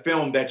and the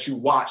film that you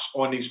watch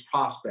on these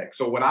prospects.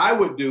 So what I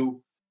would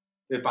do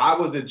if I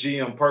was a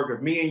GM, Perk,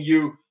 if me and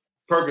you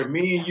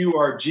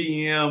are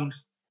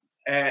GMs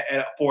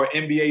for an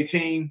NBA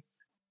team,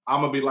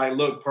 I'm going to be like,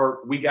 look,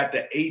 Perk, we got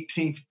the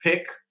 18th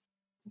pick.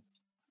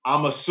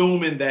 I'm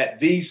assuming that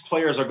these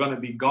players are going to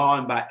be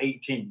gone by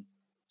 18.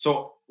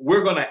 So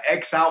we're going to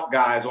X out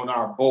guys on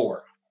our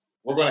board.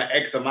 We're going to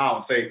X them out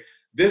and say,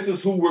 this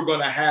is who we're going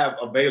to have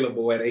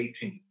available at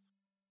 18.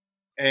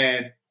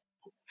 And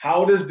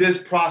how does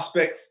this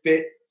prospect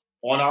fit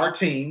on our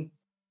team?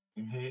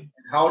 Mm-hmm.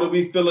 How do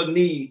we feel a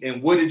need?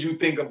 And what did you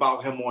think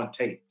about him on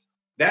tape?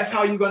 That's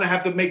how you're going to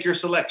have to make your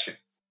selection.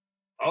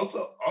 Also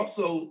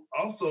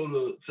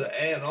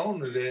to add on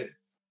to that,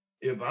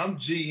 if I'm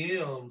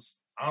GMs,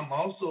 I'm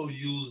also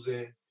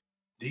using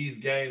these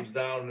games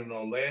down in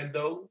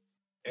Orlando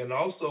and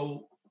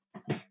also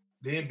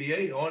the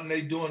NBA. Aren't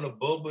they doing a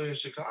bubble in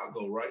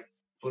Chicago, right?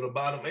 For the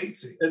bottom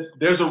 18.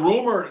 There's a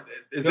rumor.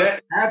 Is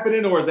that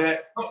happening or is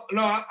that?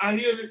 No, I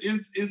hear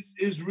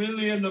it's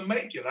really in the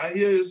making. I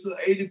hear it's an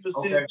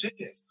 80%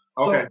 chance.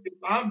 So if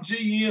I'm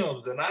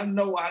GMs and I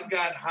know I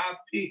got high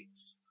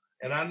picks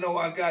and I know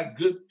I got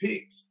good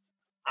picks,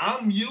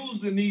 I'm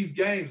using these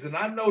games and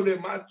I know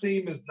that my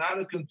team is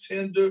not a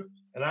contender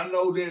and I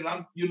know that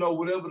I'm,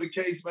 whatever the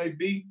case may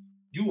be,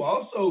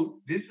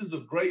 this is a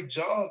great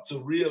job to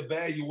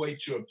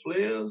reevaluate your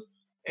players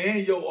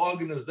and your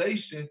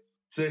organization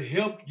to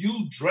help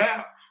you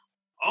draft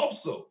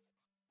also.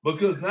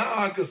 Because now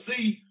I could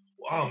see,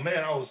 oh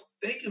man, I was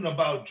thinking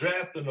about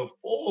drafting a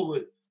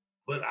forward,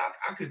 but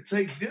I could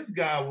take this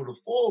guy with a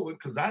forward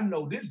because I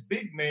know this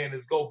big man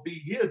is going to be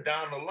here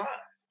down the line.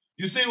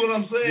 You see what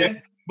I'm saying? Yeah.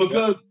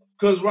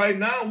 Because right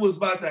now what's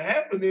about to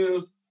happen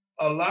is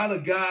a lot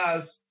of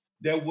guys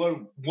that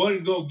wasn't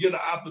going to get an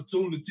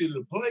opportunity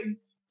to play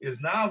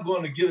is now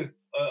going to get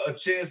a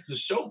chance to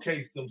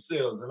showcase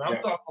themselves. And I'm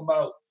talking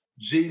about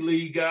G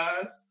League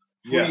guys,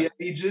 free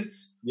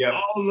agents,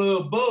 all the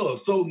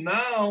above. So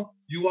now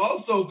you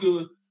also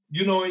could,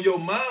 in your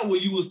mind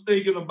when you was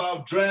thinking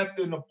about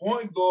drafting a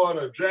point guard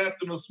or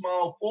drafting a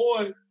small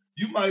forward,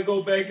 you might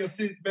go back and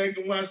sit back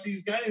and watch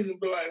these games and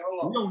be like,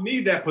 hold on. You don't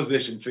need that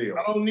position, Phil.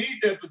 I don't need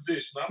that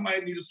position. I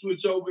might need to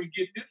switch over and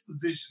get this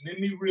position. Let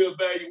me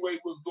reevaluate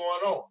what's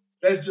going on.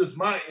 That's just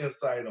my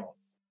insight on it.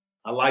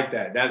 I like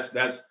that. That's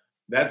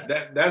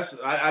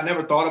I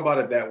never thought about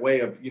it that way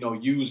of,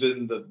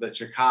 using the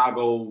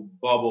Chicago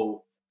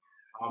bubble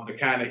to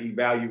kind of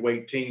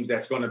evaluate teams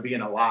that's going to be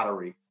in a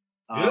lottery.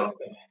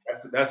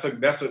 That's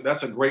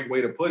a great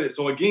way to put it.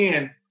 So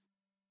again,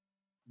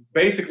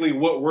 basically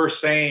what we're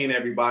saying,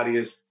 everybody,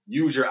 is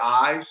use your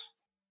eyes.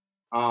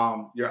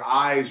 Your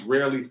eyes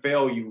rarely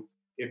fail you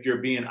if you're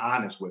being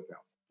honest with them.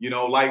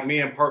 Like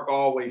me and Perk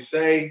always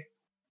say,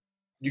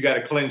 you got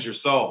to cleanse your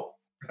soul.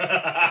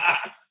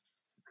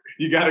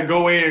 You got to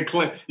go in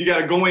You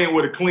got to go in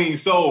with a clean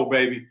soul,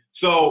 baby.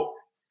 So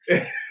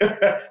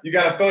you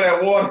got to throw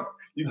that water.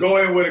 You go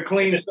in with a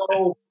clean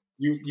soul.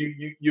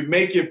 You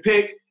make your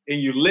pick and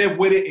you live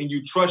with it and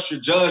you trust your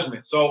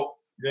judgment. So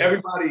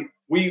everybody,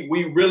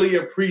 we really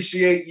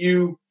appreciate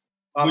you.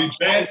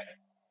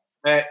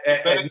 at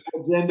No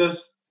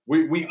Agendas.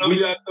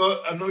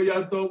 I know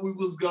y'all thought we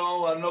was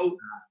gone. I know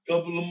a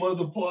couple of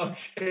other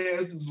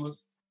podcasts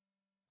was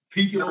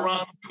peeking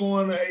around the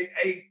corner,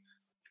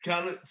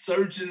 kind of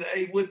searching,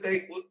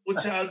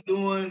 what y'all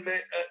doing, man?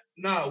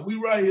 Nah, we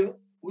right here.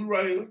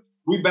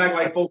 We back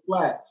like 4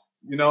 flats,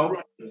 you know.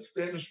 Right,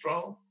 standing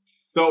strong.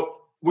 So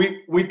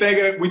we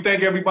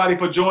thank everybody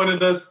for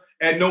joining us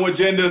at No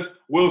Agendas.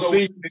 We'll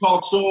see you.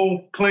 Talk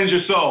soon. Cleanse your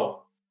soul.